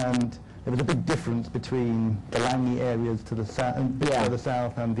homes, and there was a big difference between the Langi areas to the south, further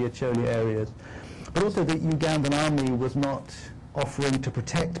south, and the Acholi areas. But also the Ugandan army was not offering to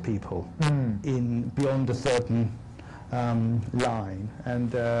protect people beyond a certain line,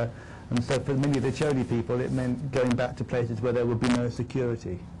 and so for many of the Acholi people it meant going back to places where there would be no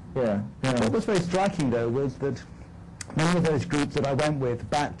security. Yeah. What was very striking though was that many of those groups that I went with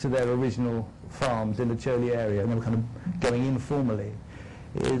back to their original farms in the Acholi area, and they were kind of going informally,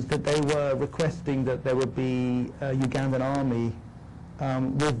 is that they were requesting that there would be a Ugandan army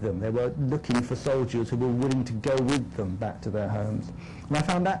with them. They were looking for soldiers who were willing to go with them back to their homes. And I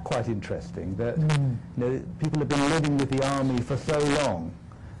found that quite interesting, that people have been living with the army for so long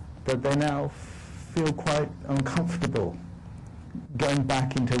that they now feel quite uncomfortable going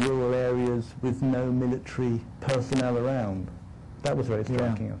back into rural areas with no military personnel around. That was very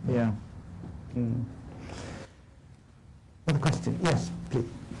striking. Yeah. Another question? Yes, please.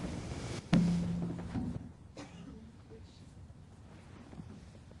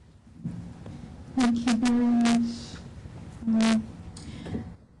 Thank you very much.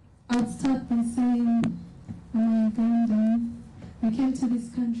 I'll start by saying I'm Ugandan. I came to this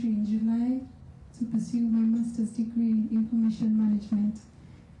country in July to pursue my master's degree in information management.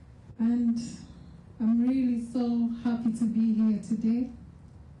 And I'm really so happy to be here today.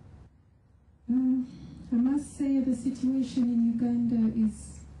 I must say the situation in Uganda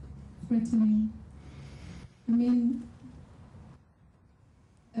is threatening. I mean,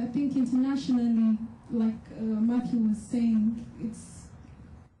 I think internationally, like Matthew was saying,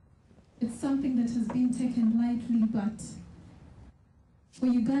 it's something that has been taken lightly, but for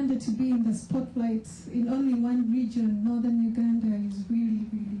Uganda to be in the spotlight in only one region, Northern Uganda, is really,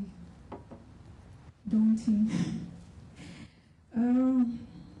 really daunting.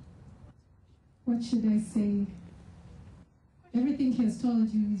 What should I say? Everything he has told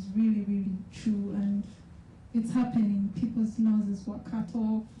you is really, really true, and it's happening. People's noses were cut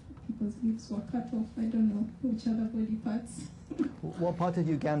off, people's lips were cut off, I don't know which other body parts. What part of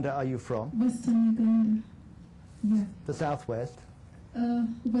Uganda are you from? Western Uganda, yeah. The southwest?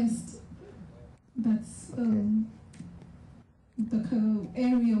 West. That's Okay. the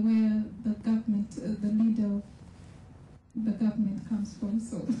area where the government, the leader of the government comes from.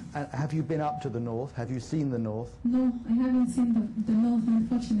 So. Have you been up to the north? Have you seen the north? No, I haven't seen the north,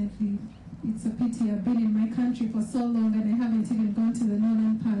 unfortunately. It's a pity. I've been in my country for so long and I haven't even gone to the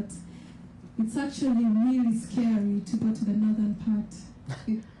northern part. It's actually really scary to go to the northern part.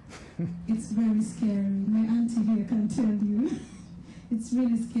 It's very scary. My auntie here can tell you. It's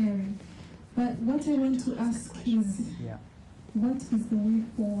really scary. But what I want to ask is, what is the way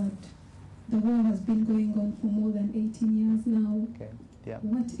forward? The war has been going on for more than 18 years now. Okay. Yeah.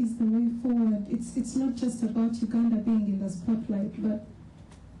 What is the way forward? It's not just about Uganda being in the spotlight, but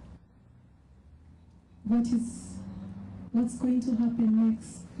what's going to happen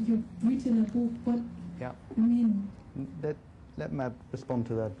next? You've written a book. What? Yeah. I mean. Let Matt respond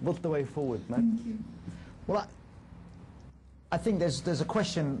to that. What's the way forward, Matt? Thank you. Well, I think there's a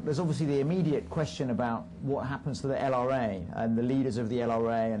question. There's obviously the immediate question about what happens to the LRA and the leaders of the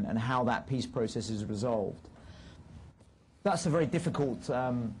LRA and how that peace process is resolved. That's a very difficult.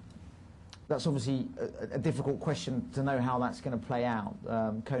 That's obviously a difficult question to know how that's going to play out.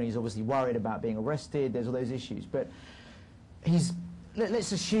 Kony's obviously worried about being arrested. There's all those issues, but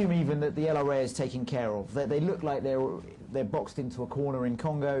let's assume even that the LRA is taken care of. They look like they're boxed into a corner in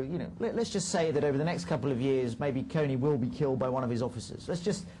Congo. You know, let's just say that over the next couple of years, maybe Kony will be killed by one of his officers. Let's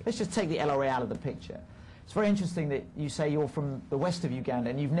just take the LRA out of the picture. It's very interesting that you say you're from the west of Uganda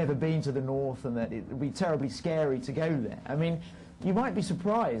and you've never been to the north, and that it would be terribly scary to go there. I mean, you might be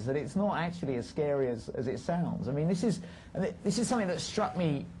surprised that it's not actually as scary as it sounds. I mean, this is something that struck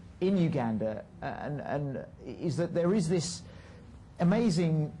me in Uganda, and is that there is this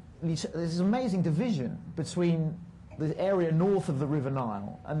amazing division between the area north of the River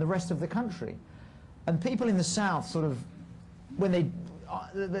Nile and the rest of the country. And people in the south sort of, when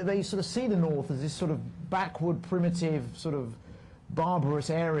they sort of see the north as this sort of backward, primitive, sort of barbarous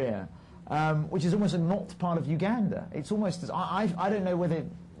area, which is almost not part of Uganda. It's almost, I don't know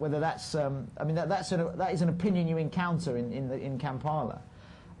whether that's, I mean, that is an opinion you encounter in Kampala.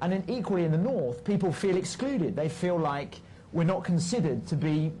 And then equally in the north, people feel excluded. They feel like we're not considered to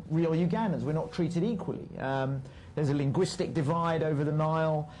be real Ugandans. We're not treated equally. There's a linguistic divide over the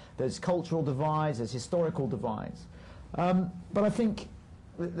Nile. There's cultural divides. There's historical divides. But I think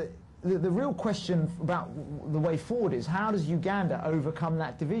the real question about the way forward is, how does Uganda overcome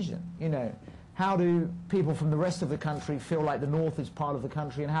that division? You know, how do people from the rest of the country feel like the north is part of the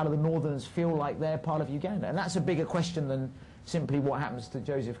country, and how do the northerners feel like they're part of Uganda? And that's a bigger question than simply what happens to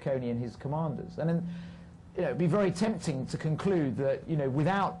Joseph Kony and his commanders. And then, you know, it'd be very tempting to conclude that, you know,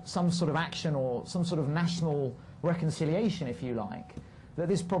 without some sort of action or some sort of national reconciliation, if you like, that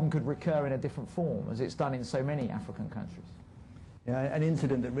this problem could recur in a different form, as it's done in so many African countries. Yeah, an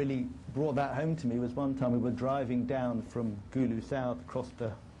incident that really brought that home to me was one time we were driving down from Gulu South across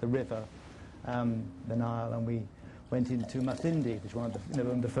the river, the Nile, and we went into Masindi, which is one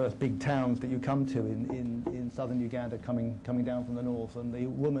of the first big towns that you come to in southern Uganda, coming down from the north. And the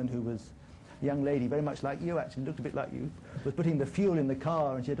woman, who was a young lady, very much like you actually, looked a bit like you, was putting the fuel in the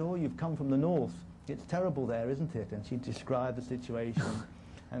car, and she said, "Oh, you've come from the north. It's terrible there, isn't it?" And she described the situation.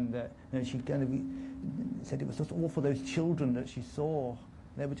 And you know, she kind of said it was just awful. Those children that she saw,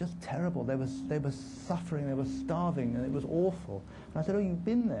 they were just terrible. They were suffering. They were starving, and it was awful. And I said, "Oh, you've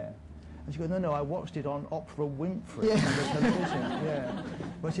been there?" And she goes, "No, I watched it on Oprah Winfrey on the television." Yeah,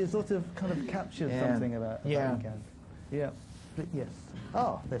 but she sort of kind of captured something about Uganda. Yeah, but yes.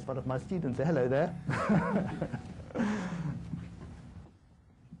 Oh, there's one of my students there. Hello there.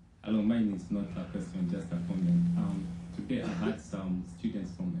 Hello, mine is not a question, just a comment. Today I had some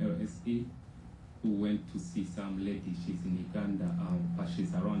students from LSE who went to see some lady. She's in Uganda, but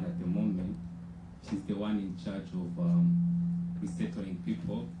she's around at the moment. She's the one in charge of resettling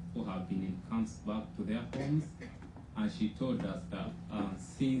people who have been in camps back to their homes. And she told us that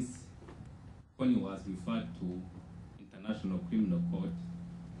since Kony was referred to International Criminal Court,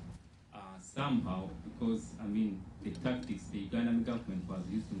 somehow, because, I mean, the tactics the Ugandan government was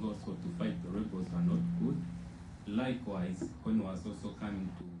using also to fight the rebels were not good. Likewise, Kony was also coming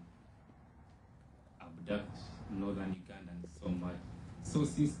to abduct northern Ugandans so much. So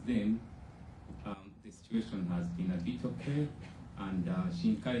since then, the situation has been a bit okay, and she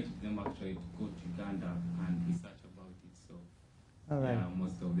encouraged them actually to go to Uganda and research about it. So yeah,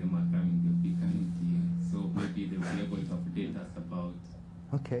 most of them are coming, they'll be coming here. So maybe they'll be able to update us about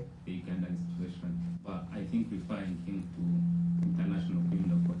the Ugandan situation. But I think referring him to International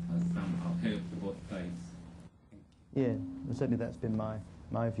Criminal Court has somehow helped both sides. Yeah, and certainly that's been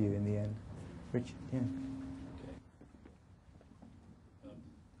my view in the end. Richard, yeah. Okay.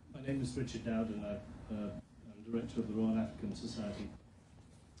 My name is Richard Dowd, and I'm director of the Royal African Society,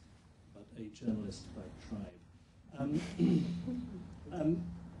 but a journalist by tribe.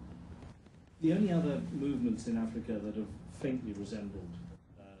 The only other movements in Africa that have faintly resembled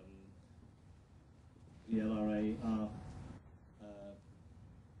the LRA are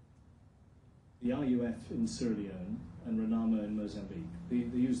the RUF in Sierra Leone and Renamo in Mozambique. They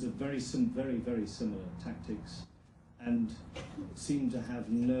use the very similar tactics and seem to have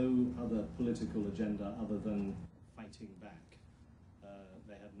no other political agenda other than fighting back.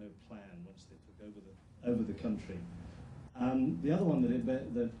 They had no plan once they took over the country. The other one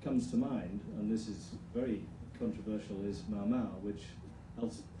that comes to mind, and this is very controversial, is Mau Mau, which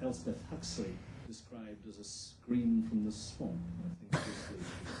Elspeth Huxley described as a scream from the swamp. I think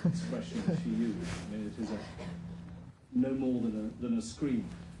is the expression she used. I mean, it is no more than a scream.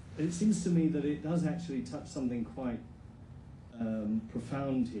 It seems to me that it does actually touch something quite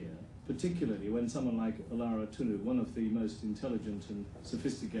profound here, particularly when someone like Olara Tunu, one of the most intelligent and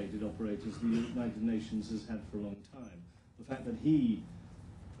sophisticated operators the United Nations has had for a long time, the fact that he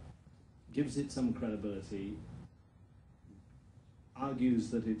gives it some credibility, argues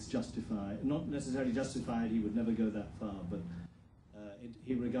that it's justified, not necessarily justified, he would never go that far, but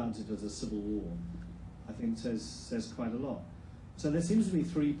he regards it as a civil war, I think says quite a lot. So there seems to be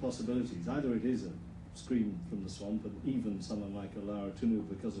three possibilities. Either it is a scream from the swamp, and even someone like Olara Tunu,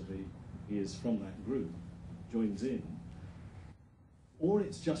 because he is from that group, joins in, or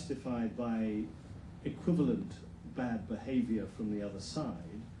it's justified by equivalent bad behavior from the other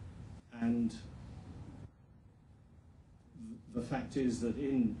side, and the fact is that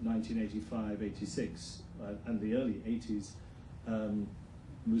in 1985, 86, and the early 80s,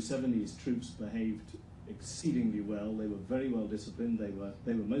 Museveni's troops behaved exceedingly well. They were very well disciplined.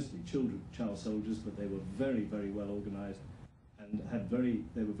 They were mostly child soldiers, but they were very, very well organized and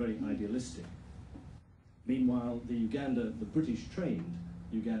they were very idealistic. Meanwhile, the British trained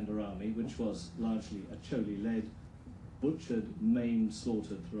Uganda army, which was largely Acholi-led, butchered, maimed,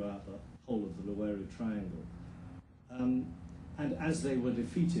 slaughtered throughout the whole of the Luweero Triangle. And as they were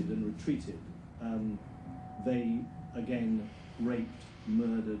defeated and retreated, they again raped,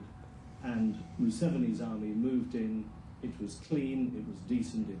 murdered, and Museveni's army moved in. It was clean, it was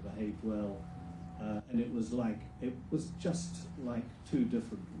decent, it behaved well, and it was just like two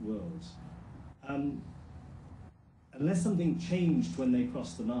different worlds. Unless something changed when they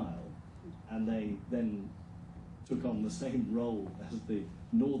crossed the Nile, and they then took on the same role as the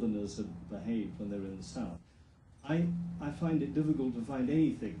Northerners had behaved when they were in the south, I find it difficult to find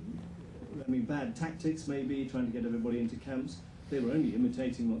anything. I mean, bad tactics maybe, trying to get everybody into camps. They were only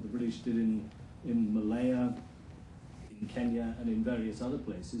imitating what the British did in Malaya, in Kenya, and in various other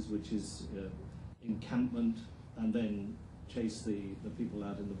places, which is encampment and then chase the people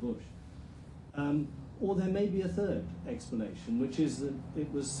out in the bush. Or there may be a third explanation, which is that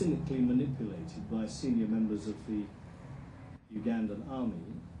it was cynically manipulated by senior members of the Ugandan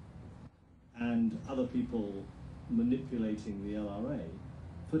army and other people manipulating the LRA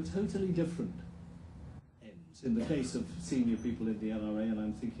for totally different ends. In the case of senior people in the LRA, and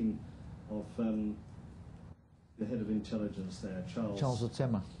I'm thinking of the head of intelligence there, Charles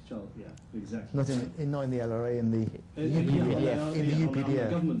Otema. Yeah, exactly. Not in the LRA, in the UPDF. In the UPDF. On the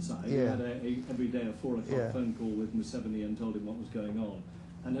government side, Yeah. we had every day a 4 o'clock phone call with Museveni and told him what was going on,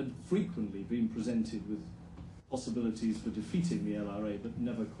 and had frequently been presented with possibilities for defeating the LRA, but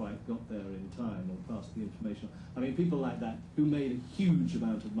never quite got there in time or passed the information. I mean, people like that who made a huge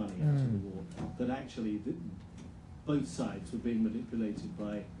amount of money out of the war, that actually both sides were being manipulated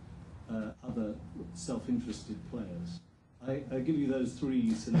by other self-interested players. I give you those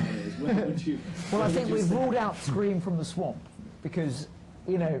three scenarios. Where would you? Well, I think we've ruled out Scream from the Swamp, because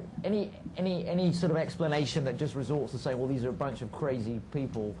any sort of explanation that just resorts to saying, well, these are a bunch of crazy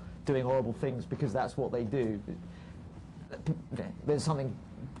people doing horrible things because that's what they do. There's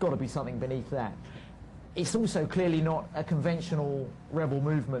got to be something beneath that. It's also clearly not a conventional rebel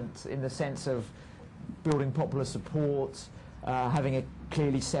movement in the sense of building popular support, having a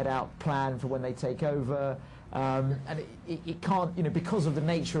clearly set out plan for when they take over, and it can't, because of the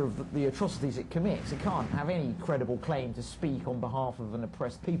nature of the atrocities it commits, it can't have any credible claim to speak on behalf of an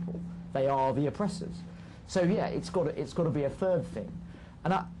oppressed people. They are the oppressors. So yeah, it's got to be a third thing.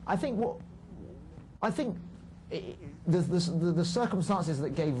 And I think the circumstances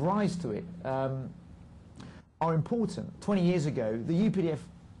that gave rise to it are important. 20 years ago, the UPDF,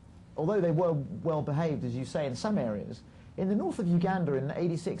 although they were well behaved, as you say, in some areas, in the north of Uganda in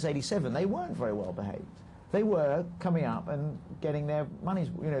 86, 87, they weren't very well behaved. They were coming up and getting their money's,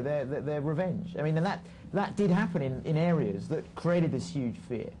 their revenge. I mean, and that did happen in areas that created this huge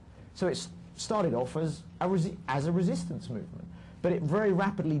fear. So it started off as a resistance movement, but it very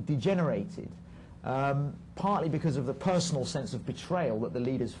rapidly degenerated, partly because of the personal sense of betrayal that the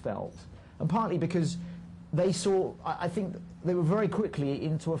leaders felt, and partly because they saw, I think, they were very quickly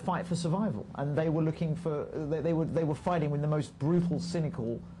into a fight for survival, and they were looking for, they were fighting in the most brutal,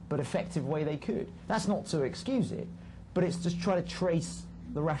 cynical, but effective way they could. That's not to excuse it, but it's just try to trace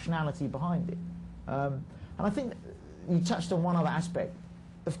the rationality behind it. And I think you touched on one other aspect.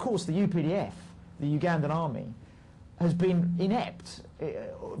 Of course, the UPDF, the Ugandan army, has been inept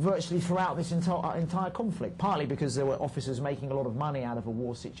virtually throughout this entire conflict, partly because there were officers making a lot of money out of a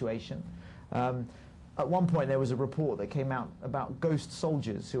war situation. At one point there was a report that came out about ghost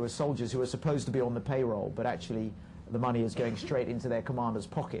soldiers who are supposed to be on the payroll, but actually the money is going straight into their commanders'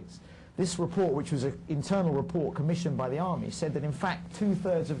 pockets. This report, which was an internal report commissioned by the army, said that in fact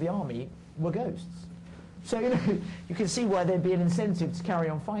 2/3 of the army were ghosts. So you can see why there'd be an incentive to carry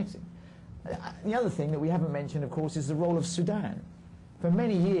on fighting. The other thing that we haven't mentioned, of course, is the role of Sudan. For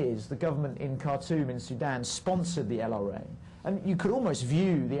many years, the government in Khartoum in Sudan sponsored the LRA. And you could almost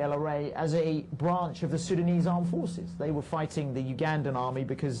view the LRA as a branch of the Sudanese armed forces. They were fighting the Ugandan army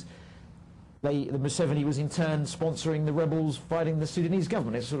because the Museveni was in turn sponsoring the rebels fighting the Sudanese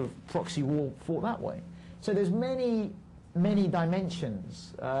government. It's a sort of proxy war fought that way. So there's many, many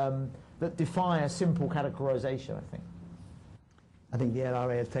dimensions that defy a simple categorization, I think. I think the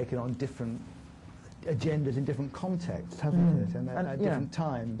LRA has taken on different agendas in different contexts, hasn't it? And at different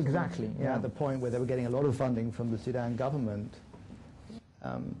times. Exactly. At the point where they were getting a lot of funding from the Sudan government,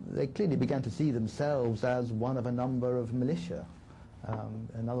 they clearly began to see themselves as one of a number of militia.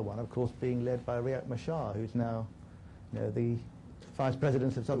 Another one, of course, being led by Riek Machar, who's now, the vice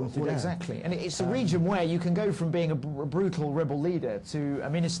president of Southern Sudan. Well, exactly. And it's a region where you can go from being a brutal rebel leader to a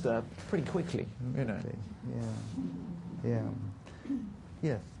minister pretty quickly, Yeah. Yeah.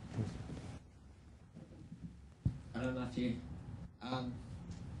 Yes. Hello, Matthew. Happy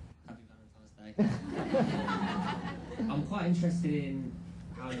Valentine's Day. I'm quite interested in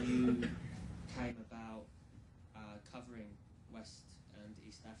how you came about covering West and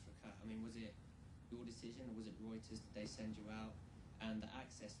East Africa. I mean, was it your decision, or was it Reuters? Did they send you out? And the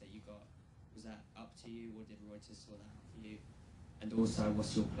access that you got, was that up to you, or did Reuters sort that out for you? And also,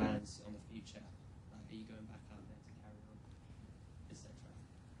 what's your plans on the future? Like, are you going back out there to carry on, etc.?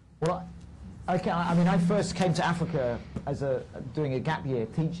 Well, okay, I mean, I first came to Africa as doing a gap year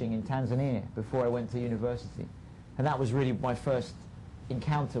teaching in Tanzania before I went to university. And that was really my first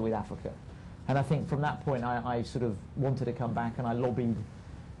encounter with Africa. And I think from that point, I sort of wanted to come back, and I lobbied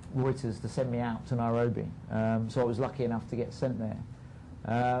Reuters to send me out to Nairobi. So I was lucky enough to get sent there.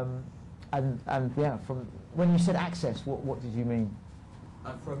 And yeah, from when you said access, what did you mean?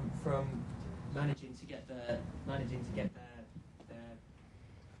 From managing to get there, meeting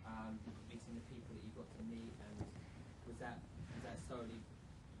the people that you got to meet, and was that solely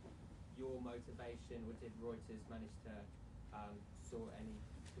your motivation, or did Reuters manage to sort any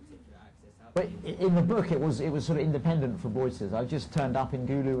particular access out? But in the book, it was sort of independent from Reuters. I just turned up in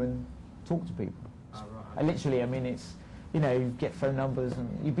Gulu and talked to people. Oh, right. I literally, I mean, it's, you get phone numbers,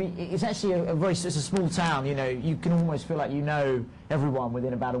 and it's actually it's a small town. You can almost feel like you know everyone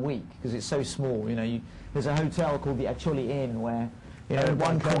within about a week, because it's so small. There's a hotel called the Acholi Inn where,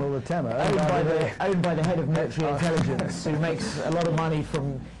 one Colonel Tema, owned by the head of military intelligence, who makes a lot of money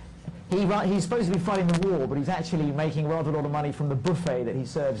from. He's supposed to be fighting the war, but he's actually making rather a lot of money from the buffet that he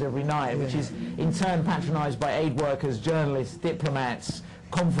serves every night, which is in turn patronised by aid workers, journalists, diplomats,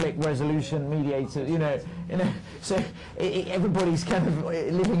 conflict resolution mediators. So everybody's kind of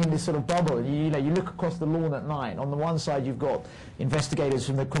living in this sort of bubble. You look across the lawn at night. On the one side, you've got investigators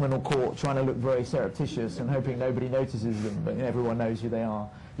from the criminal court trying to look very surreptitious and hoping nobody notices them, but everyone knows who they are.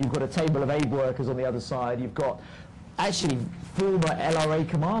 You've got a table of aid workers on the other side. You've got actually former LRA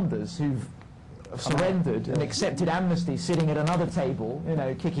commanders who've surrendered and accepted amnesty sitting at another table,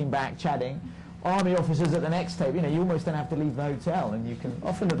 kicking back, chatting. Army officers at the next table. You almost don't have to leave the hotel, and you can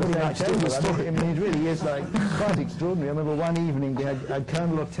often at the same table. I mean, it really is quite extraordinary. I remember one evening we had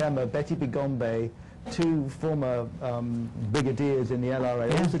Colonel Tema, Betty Bigombe, two former brigadiers in the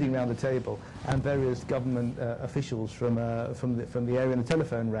LRA, all sitting around the table, and various government officials from the area, and the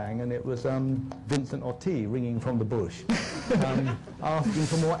telephone rang, and it was Vincent Otti ringing from the bush, asking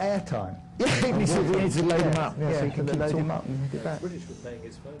for more airtime. He said we need to load him up. Yeah, so you can load him up. The British were paying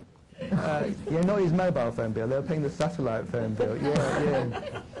his phone. Not his mobile phone bill. They were paying the satellite phone bill.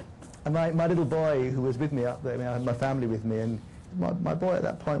 Yeah. And my little boy who was with me up there, I had my family with me, and my boy at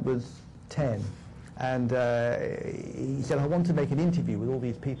that point was 10. And he said, I want to make an interview with all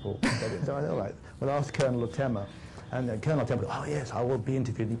these people. So I said, all right, well, ask Colonel Tema. And Colonel Tema, oh yes, I will be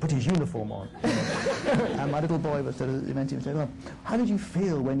interviewed. And he put his uniform on. And my little boy was sort of said, well, how did you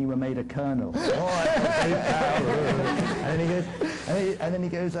feel when you were made a colonel? Oh, I felt very proud. And then he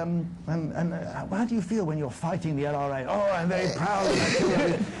goes, how do you feel when you're fighting the LRA? Oh, I'm very proud.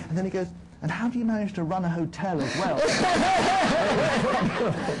 And then he goes, and how do you manage to run a hotel as well?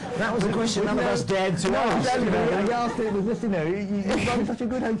 That was a question none of us dared to ask. He asked it was just, you run such a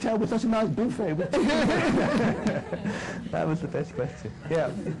good hotel with such a nice buffet. That was the best question.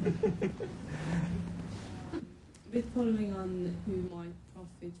 Yeah. With following on who might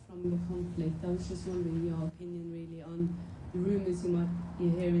profit from the conflict, I was just wondering your opinion really on the rumours you might be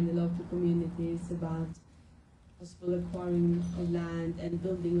hearing in the local communities about possible acquiring of land and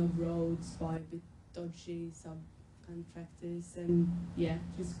building of roads by a bit dodgy subcontractors, and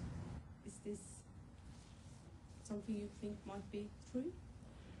is this something you think might be true?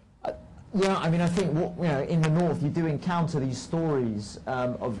 Yeah, I mean, I think in the north you do encounter these stories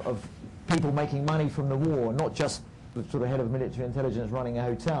of people making money from the war, not just the sort of head of military intelligence running a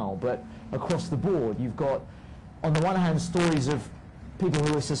hotel, but across the board. You've got, on the one hand, stories of people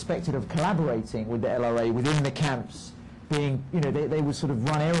who are suspected of collaborating with the LRA within the camps, being, they would sort of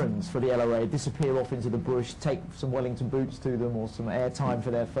run errands for the LRA, disappear off into the bush, take some Wellington boots to them or some airtime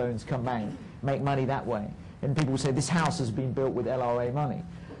for their phones, come back, make money that way. And people would say, this house has been built with LRA money.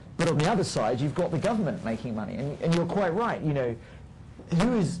 But on the other side, you've got the government making money. And you're quite right,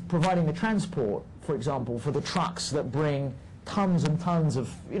 who is providing the transport, for example, for the trucks that bring tons and tons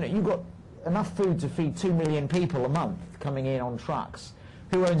of, you've got enough food to feed 2 million people a month coming in on trucks.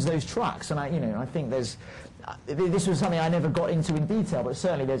 who owns those trucks? And I think there's, this was something I never got into in detail, but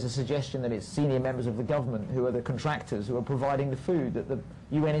certainly there's a suggestion that it's senior members of the government who are the contractors who are providing the food that the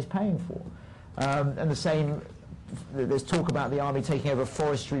UN is paying for. And the same, there's talk about the army taking over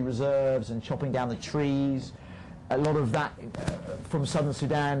forestry reserves and chopping down the trees. A lot of that from southern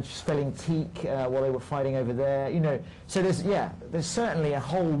Sudan, felling teak while they were fighting over there. So there's certainly a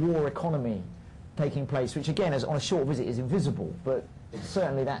whole war economy taking place, which again, on a short visit, is invisible. But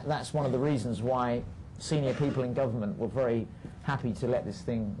certainly that's one of the reasons why senior people in government were very happy to let this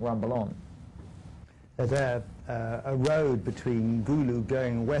thing rumble on. There's a road between Gulu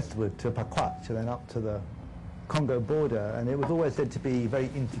going westward to Pakwach and then up to the Congo border, and it was always said to be very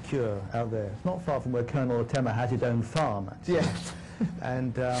insecure out there. It's not far from where Colonel Otema has his own farm, actually. Yes.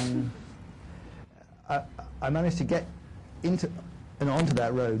 And I managed to get into and onto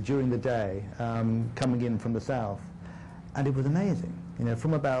that road during the day, coming in from the south, and it was amazing.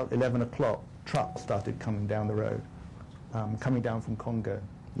 From about 11 o'clock, trucks started coming down the road, coming down from Congo,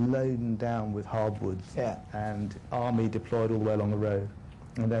 loading down with hardwoods, and army deployed all the way along the road.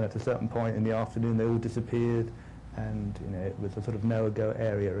 And then at a certain point in the afternoon, they all disappeared, and it was a sort of no-go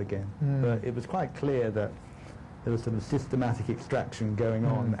area again. But it was quite clear that there was sort of systematic extraction going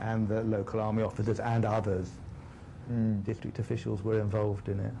on, and that local army officers and others, district officials, were involved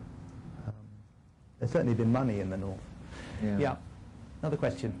in it. There's certainly been money in the north. Yeah. Another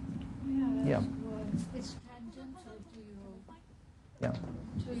question. Yeah. It's tangential to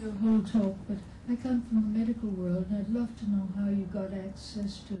your whole talk, but I come from the medical world, and I'd love to know how you got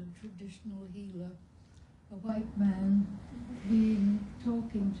access to a traditional healer, a white man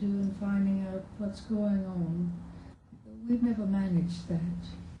talking to and finding out what's going on. We've never managed that.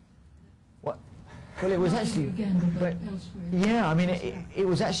 What? Well, it was actually... Uganda, but elsewhere. Yeah, I mean, it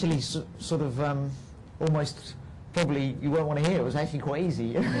was actually sort of almost... Probably you won't want to hear. It was actually quite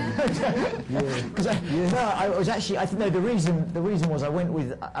easy. Because I was actually. I think the reason was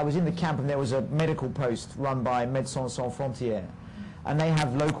I was in the camp, and there was a medical post run by Médecins Sans Frontières, and they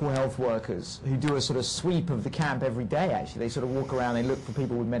have local health workers who do a sort of sweep of the camp every day. Actually, they sort of walk around, they look for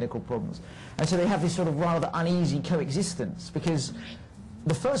people with medical problems, and so they have this sort of rather uneasy coexistence, because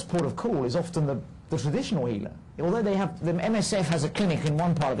the first port of call is often the traditional healer. Although the MSF has a clinic in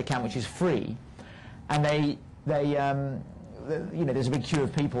one part of the camp which is free, and there's a big queue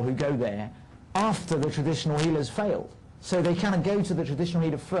of people who go there after the traditional healers failed. So they kind of go to the traditional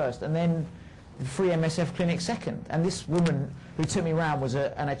healer first, and then the free MSF clinic second. And this woman who took me around was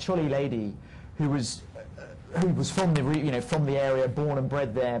an Acholi lady who was from the area, born and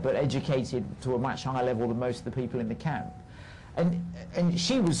bred there, but educated to a much higher level than most of the people in the camp. And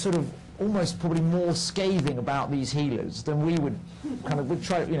she was sort of almost probably more scathing about these healers than we would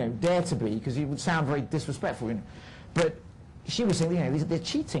try, dare to be, because it would sound very disrespectful. But she was saying, they're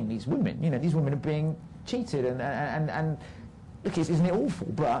cheating these women. These women are being cheated, and look, isn't it awful?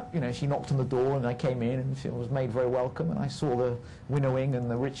 But she knocked on the door, and I came in, and she was made very welcome, and I saw the winnowing and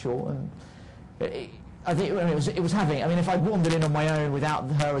the ritual, and I think it was having. I mean, if I'd wandered in on my own without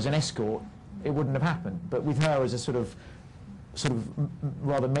her as an escort, it wouldn't have happened. But with her as a sort of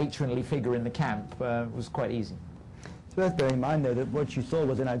rather matronly figure in the camp, was quite easy. It's worth bearing in mind, though, that what you saw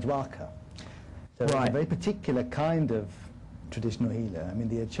was an Ajwaka. So it's a very particular kind of traditional healer. I mean,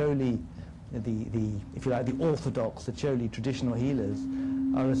 the Acholi, if you like, the orthodox Acholi traditional healers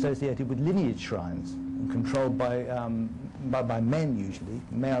are associated with lineage shrines and controlled by men, usually,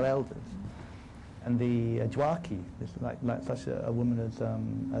 male elders. And the Ajwaki, like such a woman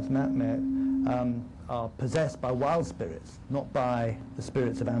as Matt met, are possessed by wild spirits, not by the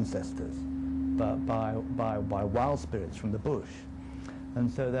spirits of ancestors, but by wild spirits from the bush.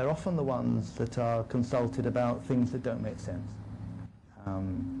 And so they're often the ones that are consulted about things that don't make sense.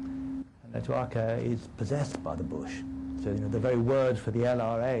 And Ajwaka is possessed by the bush. So the very word for the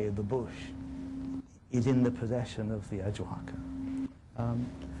LRA, the bush, is in the possession of the Ajwaka.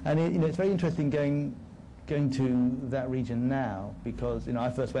 And it's very interesting going to that region now, because I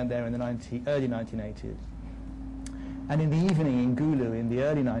first went there in the early 1980s, and in the evening in Gulu in the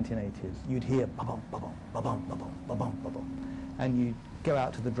early 1980s, you'd hear ba-bum, ba-bum, ba-bum, ba-bum, ba-bum, ba-bum, and you'd go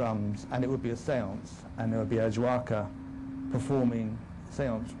out to the drums, and it would be a séance, and there would be a Ajwaka performing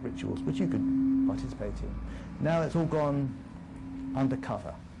séance rituals, which you could participate in. Now it's all gone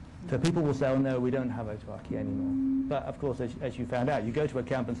undercover. So people will say, oh no, we don't have Ajwaki anymore. But of course, as you found out, you go to a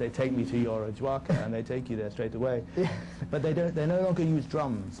camp and say, take me to your Ajwaka, and they take you there straight away. But they no longer use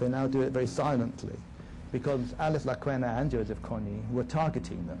drums. They now do it very silently, because Alice Lakwena and Joseph Kony were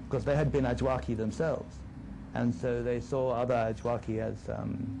targeting them, because they had been Ajwaki themselves. And so they saw other Ajwaki as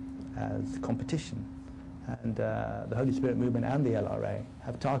competition. And the Holy Spirit movement and the LRA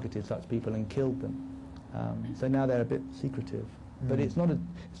have targeted such people and killed them. So now they're a bit secretive. But it's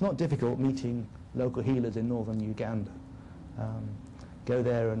not difficult meeting local healers in northern Uganda. Go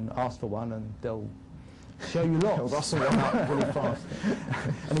there and ask for one, and they'll show you lots. They'll rustle one up really fast.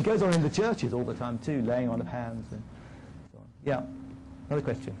 And it goes on in the churches all the time too, laying on of hands and so on. Yeah. Another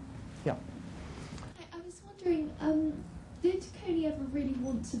question. Yeah. I was wondering, did Kony ever really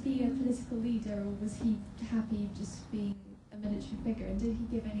want to be a political leader, or was he happy just being a military figure? And did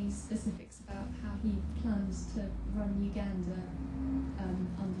he give any specifics about how he plans to run Uganda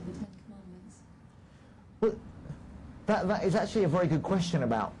under the Ten Commandments? Well, that is actually a very good question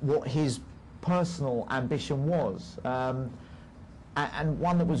about what his personal ambition was, and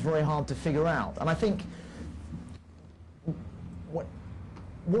one that was very hard to figure out. And I think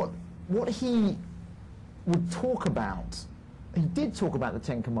what he would talk about, he did talk about the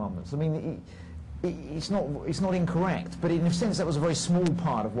Ten Commandments. I mean, it's not incorrect, but in a sense that was a very small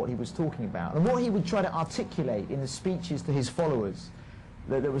part of what he was talking about. And what he would try to articulate in the speeches to his followers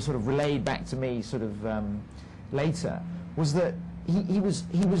that were sort of relayed back to me sort of later was that he was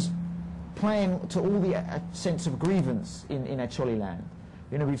playing to all the sense of grievance in Acholi land.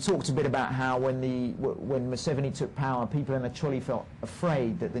 You know, we've talked a bit about how when Museveni took power, people in Acholi felt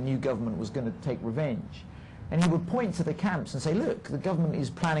afraid that the new government was going to take revenge. And he would point to the camps and say, look, the government is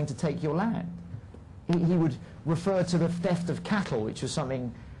planning to take your land. He would refer to the theft of cattle, which was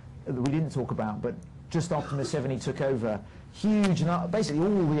something that we didn't talk about, but just after Museveni took over, huge, basically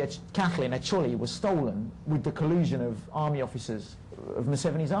all the cattle in Acholi was stolen with the collusion of army officers, of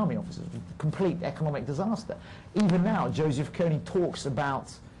Museveni's army officers. Complete economic disaster. Even now, Joseph Kony talks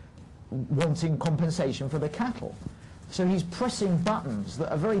about wanting compensation for the cattle. So he's pressing buttons that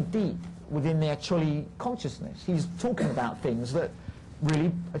are very deep within the Acholi consciousness. He's talking about things that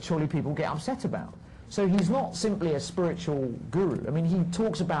really Acholi people get upset about. So he's not simply a spiritual guru. I mean, he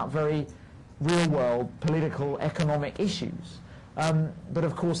talks about very real-world political, economic issues. But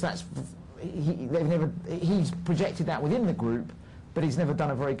of course, he's projected that within the group, but he's never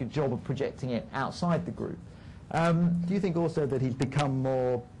done a very good job of projecting it outside the group. Do you think also that he's become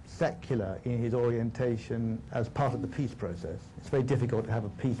more secular in his orientation as part of the peace process? It's very difficult to have a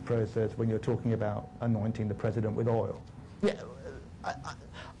peace process when you're talking about anointing the president with oil. Yeah,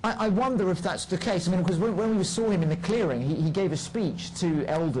 I wonder if that's the case. I mean, because when we saw him in the clearing, he gave a speech to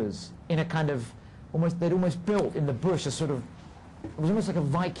elders in a kind of, they'd almost built in the bush a sort of, it was almost like a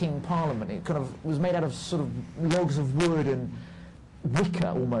Viking parliament. It kind of was made out of sort of logs of wood and wicker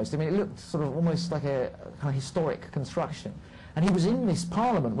almost. I mean, it looked sort of almost like a kind of historic construction. And he was in this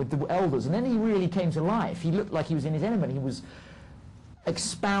parliament with the elders, and then he really came to life. He looked like he was in his element. He was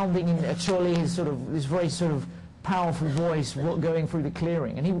expounding in Acholi his sort of, this very sort of powerful voice going through the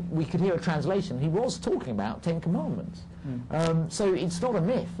clearing, and we could hear a translation. He was talking about Ten Commandments. So it's not a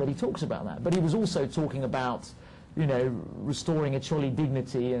myth that he talks about that, but he was also talking about, you know, restoring Acholi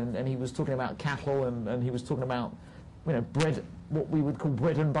dignity, and he was talking about cattle, and he was talking about, you know, bread, what we would call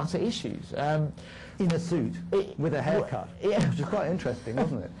bread and butter issues. In a suit, with a haircut, yeah. Which is quite interesting,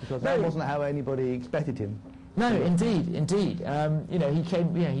 wasn't it? Because that wasn't how anybody expected him. No, indeed. You know, he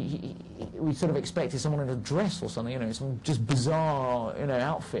came. You know, we sort of expected someone in a dress or something. You know, some just bizarre, you know,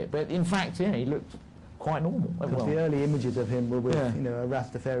 outfit. But in fact, yeah, he looked quite normal. Because the early images of him were with, you know, a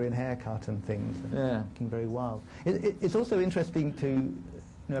Rastafarian haircut and things, and looking very wild. It's also interesting to, you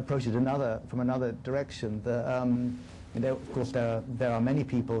know, approach it from another direction. You know, of course, there are many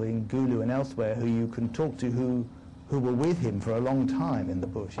people in Gulu and elsewhere who you can talk to who were with him for a long time in the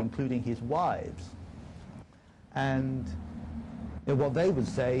bush, including his wives. And you know, what they would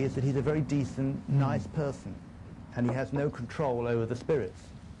say is that he's a very decent, nice person, and he has no control over the spirits.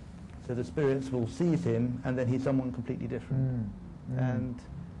 So the spirits will seize him, and then he's someone completely different. And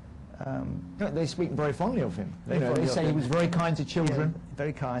they speak very fondly of him. They say he was very kind to children. Yeah,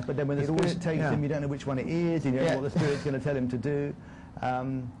 very kind, but then when the spirit takes him, you don't know which one it is, you don't know what the spirit's going to tell him to do.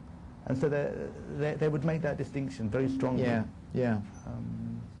 And so they would make that distinction very strongly. And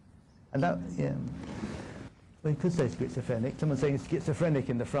that, well, you could say schizophrenic. Someone's saying schizophrenic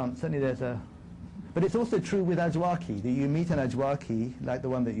in the front. Certainly there's a... But it's also true with Ajwaki, that you meet an Ajwaki, like the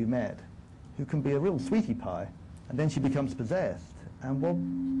one that you met, who can be a real sweetie pie, and then she becomes possessed. And what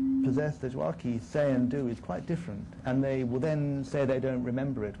possessed Ajwaki say and do is quite different. And they will then say they don't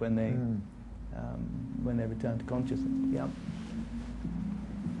remember it when they return to consciousness. Yeah.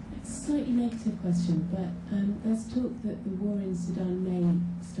 It's a slightly negative question, but there's talk that the war in Sudan may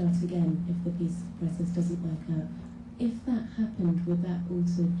start again if the peace process doesn't work out. If that happened, would that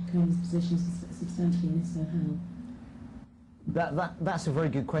alter Kony's position substantially, and if so, how? That's a very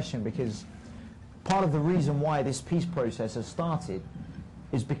good question, because part of the reason why this peace process has started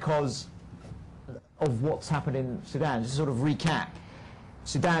is because of what's happened in Sudan. Just to sort of recap,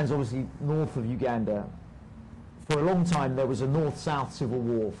 Sudan's obviously north of Uganda. For a long time there was a north-south civil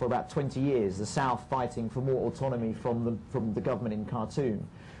war for about 20 years, the south fighting for more autonomy from the government in Khartoum.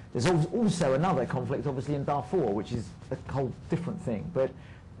 There's also another conflict obviously in Darfur, which is a whole different thing, but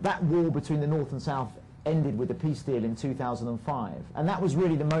that war between the north and south ended with a peace deal in 2005, and that was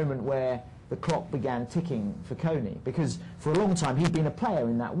really the moment where the clock began ticking for Kony, because for a long time he'd been a player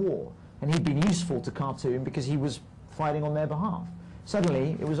in that war, and he'd been useful to Khartoum because he was fighting on their behalf.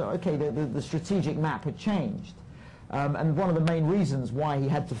 Suddenly it was okay, the strategic map had changed, and one of the main reasons why he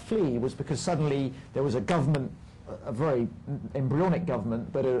had to flee was because suddenly there was a government, a very embryonic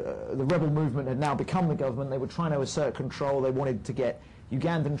government, but the rebel movement had now become the government. They were trying to assert control. They wanted to get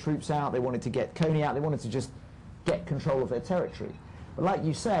Ugandan troops out, they wanted to get Kony out, they wanted to just get control of their territory. But like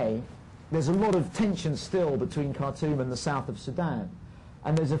you say, there's a lot of tension still between Khartoum and the south of Sudan.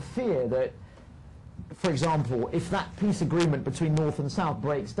 And there's a fear that, for example, if that peace agreement between north and south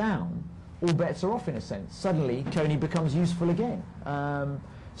breaks down, all bets are off in a sense. Suddenly, Kony becomes useful again.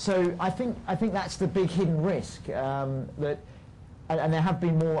 So I think that's the big hidden risk, and there have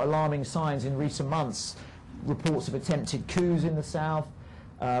been more alarming signs in recent months, reports of attempted coups in the South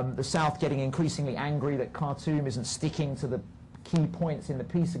getting increasingly angry that Khartoum isn't sticking to the key points in the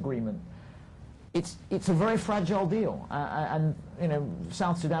peace agreement. It's a very fragile deal, and you know,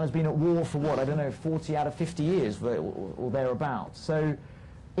 South Sudan has been at war for what, I don't know, 40 out of 50 years or thereabouts. So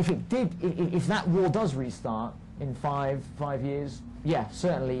if that war does restart in five years, yeah,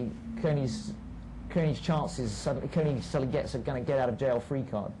 certainly Kony's chances, Kony suddenly gets going to get out of jail free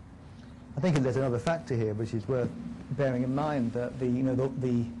card. I think there's another factor here which is worth bearing in mind, that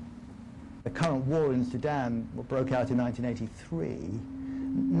the current war in Sudan broke out in 1983,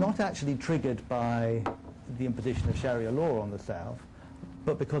 not actually triggered by the imposition of Sharia law on the south,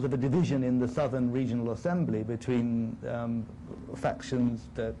 but because of a division in the Southern Regional Assembly between factions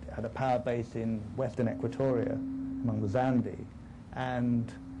that had a power base in Western Equatoria among the Zandi,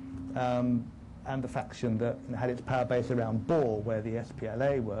 and the faction that had its power base around Bor, where the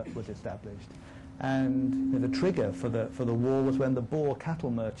SPLA was established. And the trigger for the war was when the Bor cattle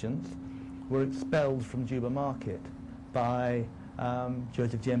merchants were expelled from Juba Market by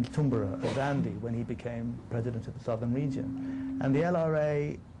Joseph James Tumbara of Zandi when he became president of the southern region. And the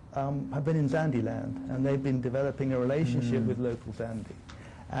LRA have been in Zandi land, and they've been developing a relationship with local Zandi.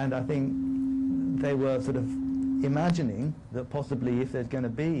 And I think they were sort of imagining that possibly if there's going to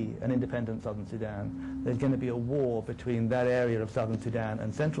be an independent southern Sudan, there's going to be a war between that area of southern Sudan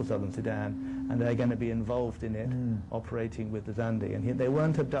and central southern Sudan, and they're going to be involved in it, operating with the Zandi. And they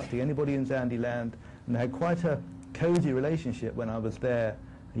weren't abducting anybody in Zandi land, and they had quite a cozy relationship when I was there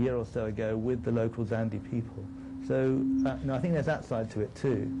a year or so ago with the local Zandi people. So I think there's that side to it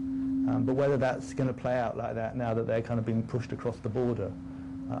too. But whether that's going to play out like that now that they're kind of being pushed across the border,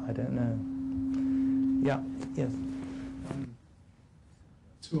 I don't know. Yeah, yes.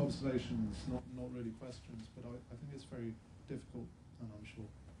 Two observations, not really questions, but I think it's very difficult, and I'm sure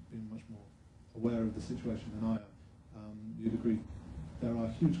being much more aware of the situation than I am, you'd agree there are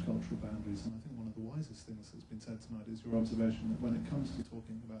huge cultural boundaries, and I think one of the wisest things that's been said tonight is your observation that when it comes to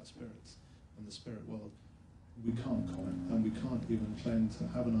talking about spirits and the spirit world, we can't comment, and we can't even claim to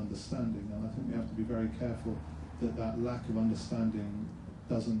have an understanding, and I think we have to be very careful that that lack of understanding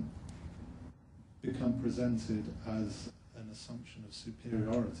doesn't become presented as an assumption of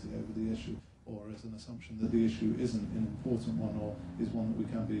superiority over the issue, or as an assumption that the issue isn't an important one, or is one that we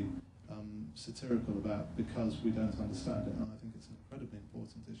can be satirical about because we don't understand it. And I think it's an incredibly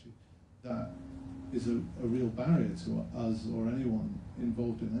important issue that is a real barrier to us or anyone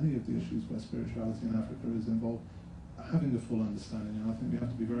involved in any of the issues where spirituality in Africa is involved having a full understanding. And I think we have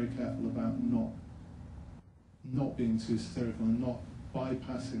to be very careful about not being too satirical and not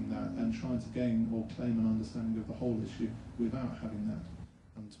bypassing that and trying to gain or claim an understanding of the whole issue without having that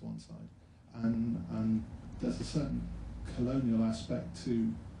come to one side. And there's a certain colonial aspect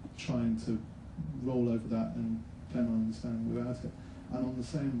to trying to roll over that and claim an understanding without it. And on the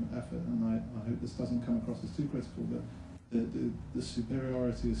same effort, and I hope this doesn't come across as too critical, but the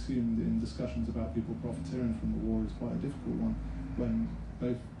superiority assumed in discussions about people profiteering from the war is quite a difficult one, when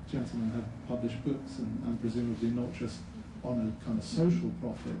both gentlemen have published books and presumably not just on a kind of social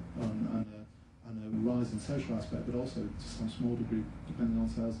profit and a rise in social aspect, but also to some small degree, depending on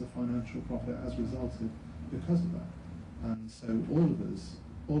sales, the financial profit has resulted because of that. And so all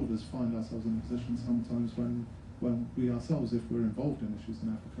of us find ourselves in a position sometimes when we ourselves, if we're involved in issues in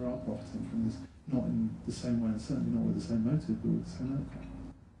Africa, are profiting from this, not in the same way and certainly not with the same motive, but with the same outcome.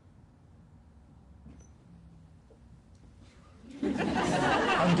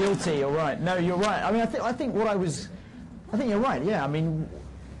 I'm guilty. You're right. No, you're right. I mean, I think you're right. Yeah. I mean,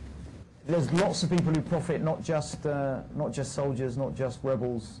 there's lots of people who profit, not just soldiers, not just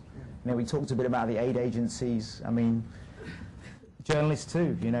rebels. You know, we talked a bit about the aid agencies. I mean, journalists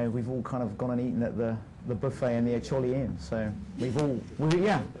too. You know, we've all kind of gone and eaten at the buffet in the Acholi Inn. So we've all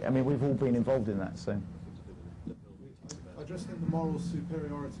been involved in that. So. I just think the moral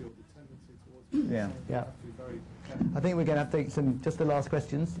superiority or the tendency towards yeah. have to be very careful. I think we're going to have to take just the last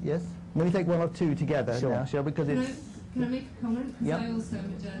questions. Yes? Let me take one or two together now, shall we? Because Can I make a comment? Because yep. I also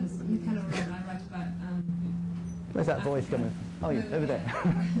am a journalist in Canada, and I write about... Where's that voice coming from? Oh, yeah, over there.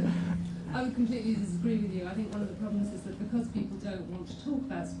 I would completely disagree with you. I think one of the problems is that because people don't want to talk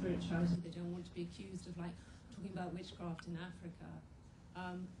about spirituality, they don't want to be accused of, like, talking about witchcraft in Africa.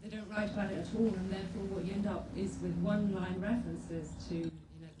 They don't write about it at all, and therefore what you end up is with one-line references to,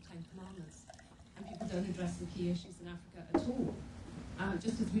 the Ten Commandments, and people don't address the key issues in Africa at all.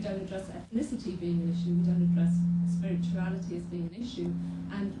 Just as we don't address ethnicity being an issue, we don't address spirituality as being an issue,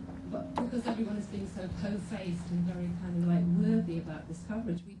 but because everyone is being so po-faced and very kind of like worthy about this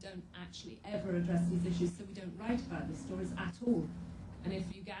coverage, we don't actually ever address these issues, so we don't write about these stories at all. And if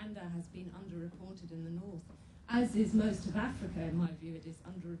Uganda has been underreported in the north, as is most of Africa, in my view, it is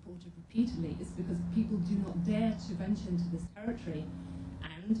underreported repeatedly, it's because people do not dare to venture into this territory,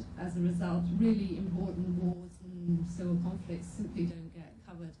 and as a result, really important wars and civil conflicts simply don't get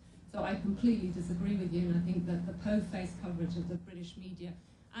covered. So I completely disagree with you, and I think that the po-faced coverage of the British media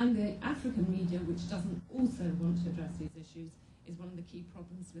and the African media, which doesn't also want to address these issues, is one of the key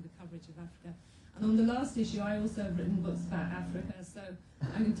problems with the coverage of Africa. And on the last issue, I also have written books about Africa, so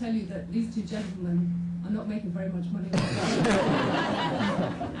I can tell you that these two gentlemen are not making very much money on it.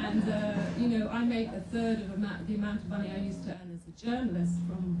 And, I make a third of the amount of money I used to earn as a journalist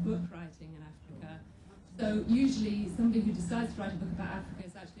from book writing in Africa. So usually somebody who decides to write a book about Africa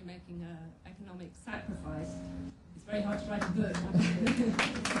is actually making an economic sacrifice. It's very hard to write a book.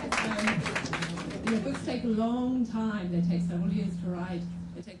 Books take a long time. They take several years to write.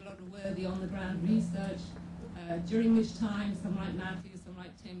 They take a lot of worthy on-the-ground research, during which time some like Matthew, some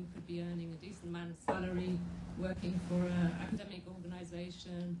like Tim could be earning a decent amount of salary, working for an academic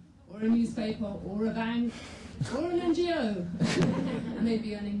organisation, or a newspaper, or a bank, or an NGO, and they'd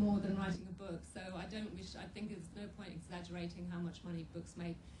be earning more than writing a book. So I think there's no point exaggerating how much money books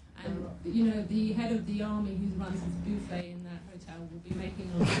make. And, the head of the army who runs this buffet in that hotel will be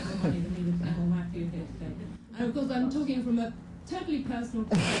making a lot more money than either Tim or Matthew here today. And of course I'm talking from a totally personal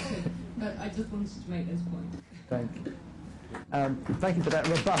perspective, but I just wanted to make those points. Thank you. Thank you for that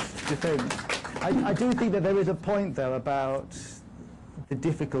robust defence. I do think that there is a point, though, about the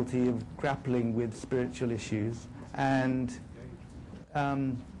difficulty of grappling with spiritual issues, and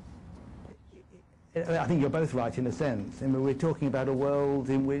I think you're both right in a sense. I mean, we're talking about a world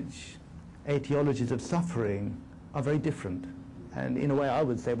in which etiologies of suffering are very different. And in a way, I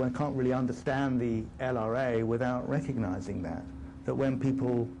would say one can't really understand the LRA without recognising that when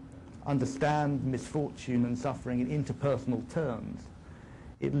people understand misfortune and suffering in interpersonal terms,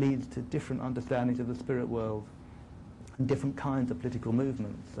 it leads to different understandings of the spirit world and different kinds of political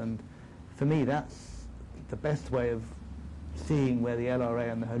movements. And for me, that's the best way of seeing where the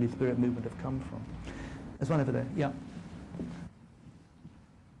LRA and the Holy Spirit movement have come from. There's one over there. Yeah.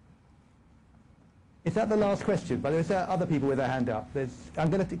 Is that the last question? But there's other people with their hand up.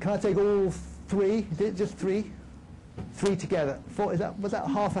 Can I take all three? Is it just three? Three together. Four? Was that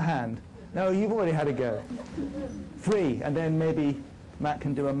half a hand? No, you've already had a go. Three, and then maybe Matt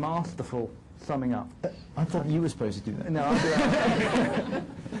can do a masterful summing up. I thought you were supposed to do that. No, I'll do that.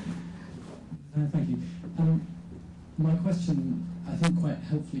 Thank you. My question, I think, quite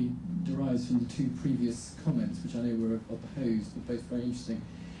helpfully derives from the two previous comments, which I know were opposed, but both very interesting.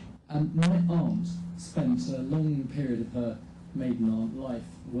 My aunt spent a long period of her maiden life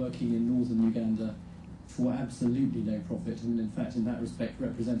working in Northern Uganda for absolutely no profit, and in fact, in that respect,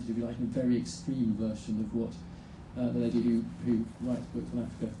 represented, if you like, a very extreme version of what the lady who writes books on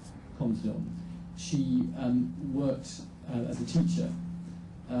Africa commented on. She worked as a teacher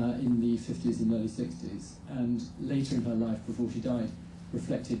in the 50s and early 60s, and later in her life, before she died,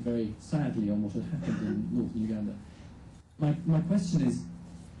 reflected very sadly on what had happened in Northern Uganda. My question is,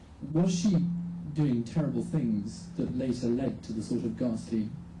 was she doing terrible things that later led to the sort of ghastly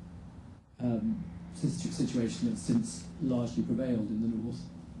situation that's since largely prevailed in the North?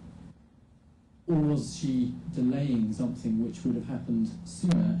 Or was she delaying something which would have happened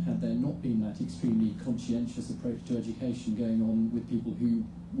sooner had there not been that extremely conscientious approach to education going on with people who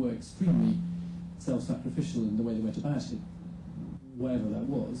were extremely self-sacrificial in the way they went about it, wherever that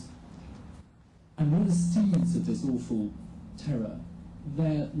was? And were the seeds of this awful terror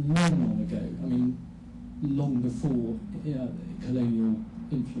there long ago. I mean, long before colonial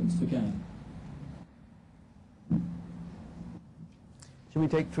influence began. Shall we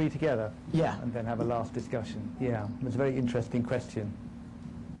take three together? Yeah. And then have a last discussion? Yeah, it's a very interesting question.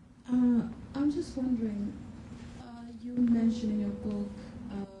 I'm just wondering, you mentioned in your book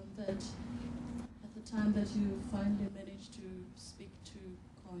that at the time that you finally managed to speak to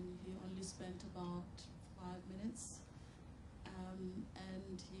Kony, he only spent about 5 minutes,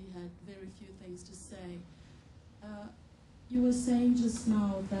 and he had very few things to say. You were saying just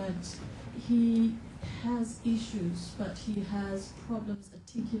now that he has issues, but he has problems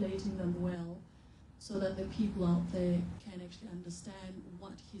articulating them well so that the people out there can actually understand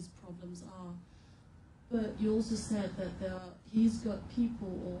what his problems are. But you also said that he's got people,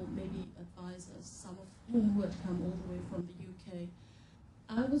 or maybe advisors, some of whom had come all the way from the UK.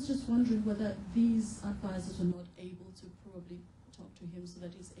 I was just wondering whether these advisors were not able to probably talk to him so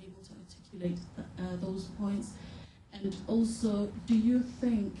that he's able to articulate those points. And also, do you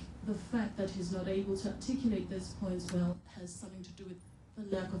think the fact that he's not able to articulate these points well has something to do with the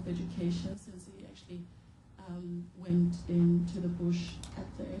lack of education, since he actually went into the bush at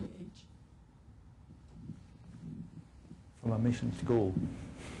the early age? From a mission school.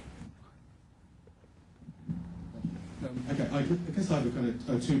 Okay, I guess I have a kind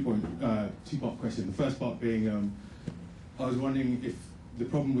of two-part question. The first part being, I was wondering if the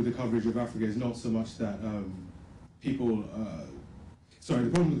problem with the coverage of Africa is not so much that the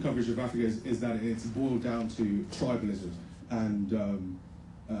problem with the coverage of Africa is that it's boiled down to tribalism and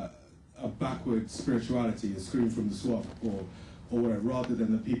a backward spirituality, a scream from the swamp, or whatever, rather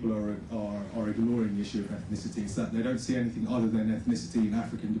than that people are ignoring the issue of ethnicity. It's that they don't see anything other than ethnicity in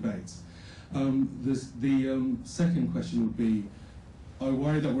African debates. The second question would be, I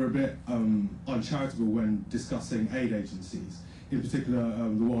worry that we're a bit uncharitable when discussing aid agencies, in particular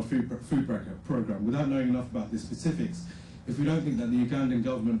the World Food Programme, without knowing enough about the specifics. If we don't think that the Ugandan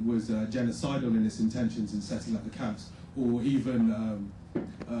government was genocidal in its intentions in setting up the camps, or even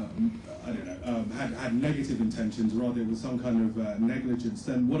had negative intentions, rather it was some kind of negligence,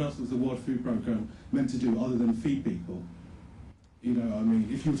 then what else was the World Food Programme meant to do other than feed people? You know, I mean,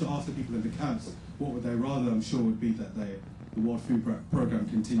 if you were to ask the people in the camps, what would they rather, I'm sure, would be that the World Food Programme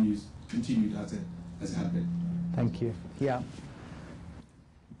continued as it had been. Thank you. Yeah.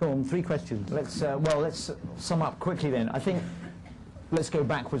 Go on, 3 questions. Let's sum up quickly then. I think let's go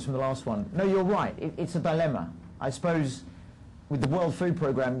backwards from the last one. No, you're right. It's a dilemma. I suppose with the World Food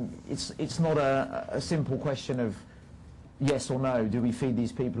Programme, it's not a simple question of yes or no. Do we feed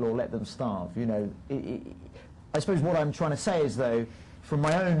these people or let them starve? You know, I suppose what I'm trying to say is, though, from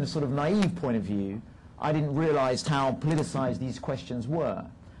my own sort of naive point of view, I didn't realise how politicised these questions were.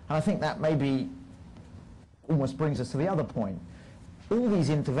 And I think that maybe almost brings us to the other point. All these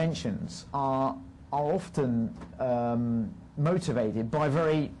interventions are often motivated by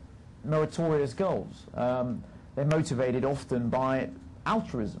very meritorious goals. They're motivated often by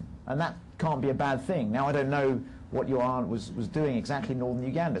altruism, and that can't be a bad thing. Now, I don't know what your aunt was doing exactly in Northern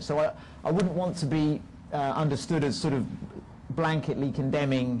Uganda, so I wouldn't want to be understood as sort of blanketly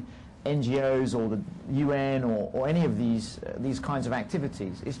condemning NGOs or the UN or any of these kinds of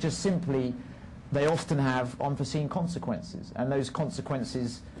activities. It's just simply they often have unforeseen consequences, and those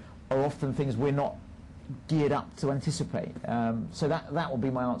consequences are often things we're not geared up to anticipate. So that will be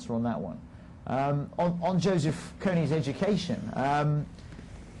my answer on that one. On Joseph Kony's education,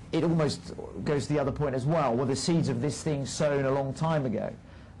 it almost goes to the other point as well. Were the seeds of this thing sown a long time ago?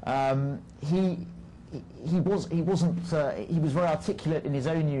 He was very articulate in his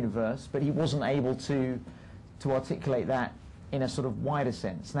own universe, but he wasn't able to articulate that in a sort of wider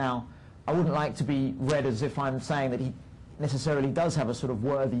sense. Now, I wouldn't like to be read as if I'm saying that he necessarily does have a sort of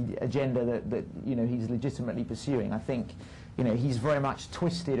worthy agenda that you know he's legitimately pursuing. I think you know he's very much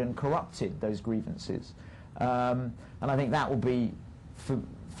twisted and corrupted those grievances, and I think that will be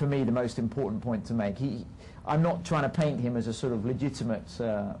for me the most important point to make. I'm not trying to paint him as a sort of legitimate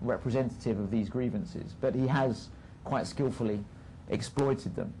representative of these grievances, but he has quite skillfully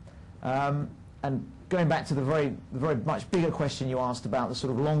exploited them. And going back to the very much bigger question you asked about the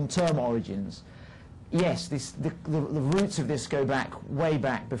sort of long-term origins, yes, the roots of this go back way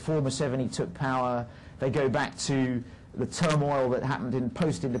back before Museveni took power. They go back to the turmoil that happened in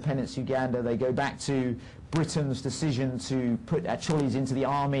post-independence Uganda. They go back to Britain's decision to put Acholis into the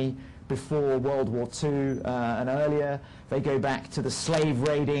army before World War II and earlier. They go back to the slave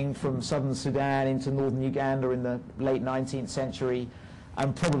raiding from southern Sudan into northern Uganda in the late 19th century,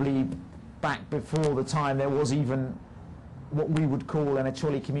 and probably back before the time there was even what we would call an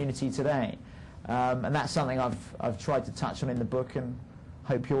Acholi community today. And that's something I've tried to touch on in the book, and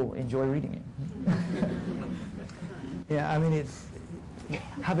hope you'll enjoy reading it. Yeah, I mean, it's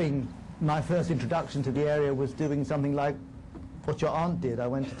having my first introduction to the area was doing something like what your aunt did. I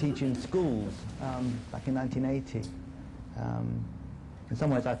went to teach in schools back in 1980. In some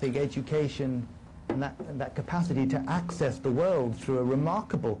ways, I think education and that capacity to access the world through a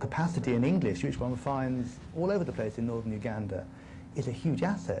remarkable capacity in English, which one finds all over the place in northern Uganda, is a huge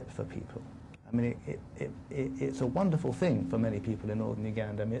asset for people. I mean, it's a wonderful thing for many people in northern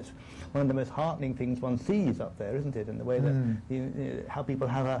Uganda. I mean, it's one of the most heartening things one sees up there, isn't it? In the way that how people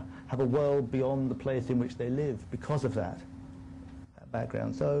have a world beyond the place in which they live because of that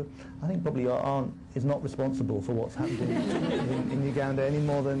background. So I think probably your aunt is not responsible for what's happened in Uganda any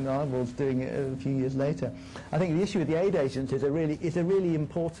more than I was doing it a few years later. I think the issue with the aid agents is a really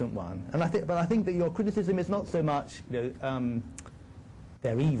important one, and I think that your criticism is not so much, you know,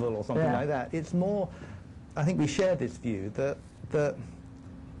 they're evil or something like that. It's more, I think we share this view that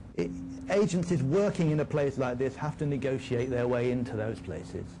agencies working in a place like this have to negotiate their way into those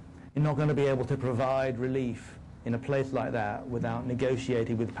places. You're not going to be able to provide relief in a place like that without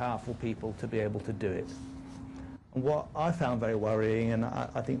negotiating with powerful people to be able to do it. And what I found very worrying, and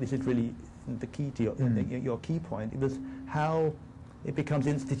I think this is really the key to your key point, it was how it becomes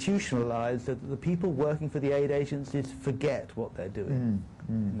institutionalized that the people working for the aid agencies forget what they're doing.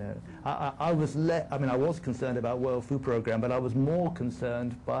 You know, I was concerned about World Food Programme, but I was more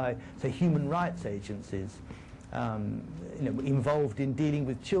concerned by, say, human rights agencies you know, involved in dealing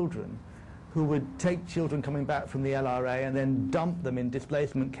with children, who would take children coming back from the LRA and then dump them in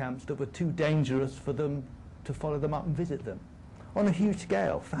displacement camps that were too dangerous for them to follow them up and visit them. On a huge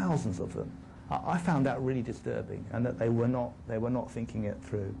scale, thousands of them. I found that really disturbing, and that they were not thinking it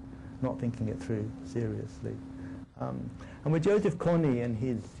through, seriously. And with Joseph Kony and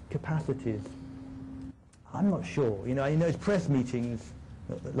his capacities, I'm not sure. You know, in those press meetings,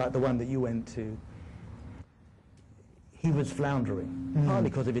 like the one that you went to, he was floundering, partly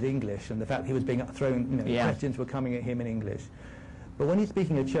because of his English and the fact he was being thrown, you know, questions were coming at him in English. But when he's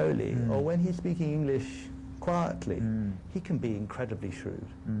speaking a Choli, or when he's speaking English quietly, he can be incredibly shrewd.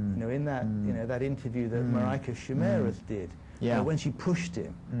 You know, in that, you know, that interview that Marika Shimeras did, you know, when she pushed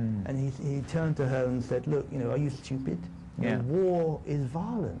him, and he turned to her and said, "Look, you know, are you stupid? You know, war is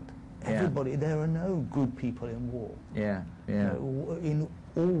violent. Everybody, there are no good people in war. You know, in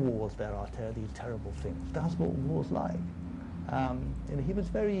all wars there are these terrible things. That's what war's like." And he was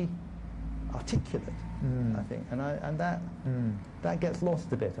very articulate, I think, and that gets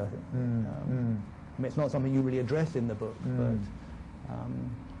lost a bit, I think. I mean, it's not something you really address in the book, but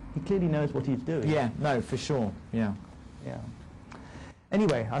he clearly knows what he's doing. Yeah, no, for sure. Yeah.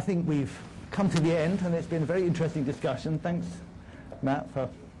 Anyway, I think we've come to the end, and it's been a very interesting discussion. Thanks, Matt, for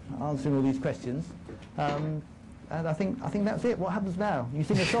answering all these questions. And I think that's it. What happens now? You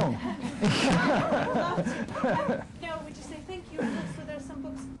sing a song. No, we just say thank you, and also there are some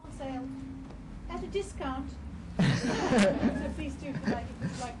books on sale at a discount. So please do, if you'd like them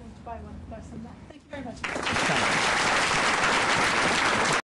to buy one, buy some. Thank you very much. Thanks.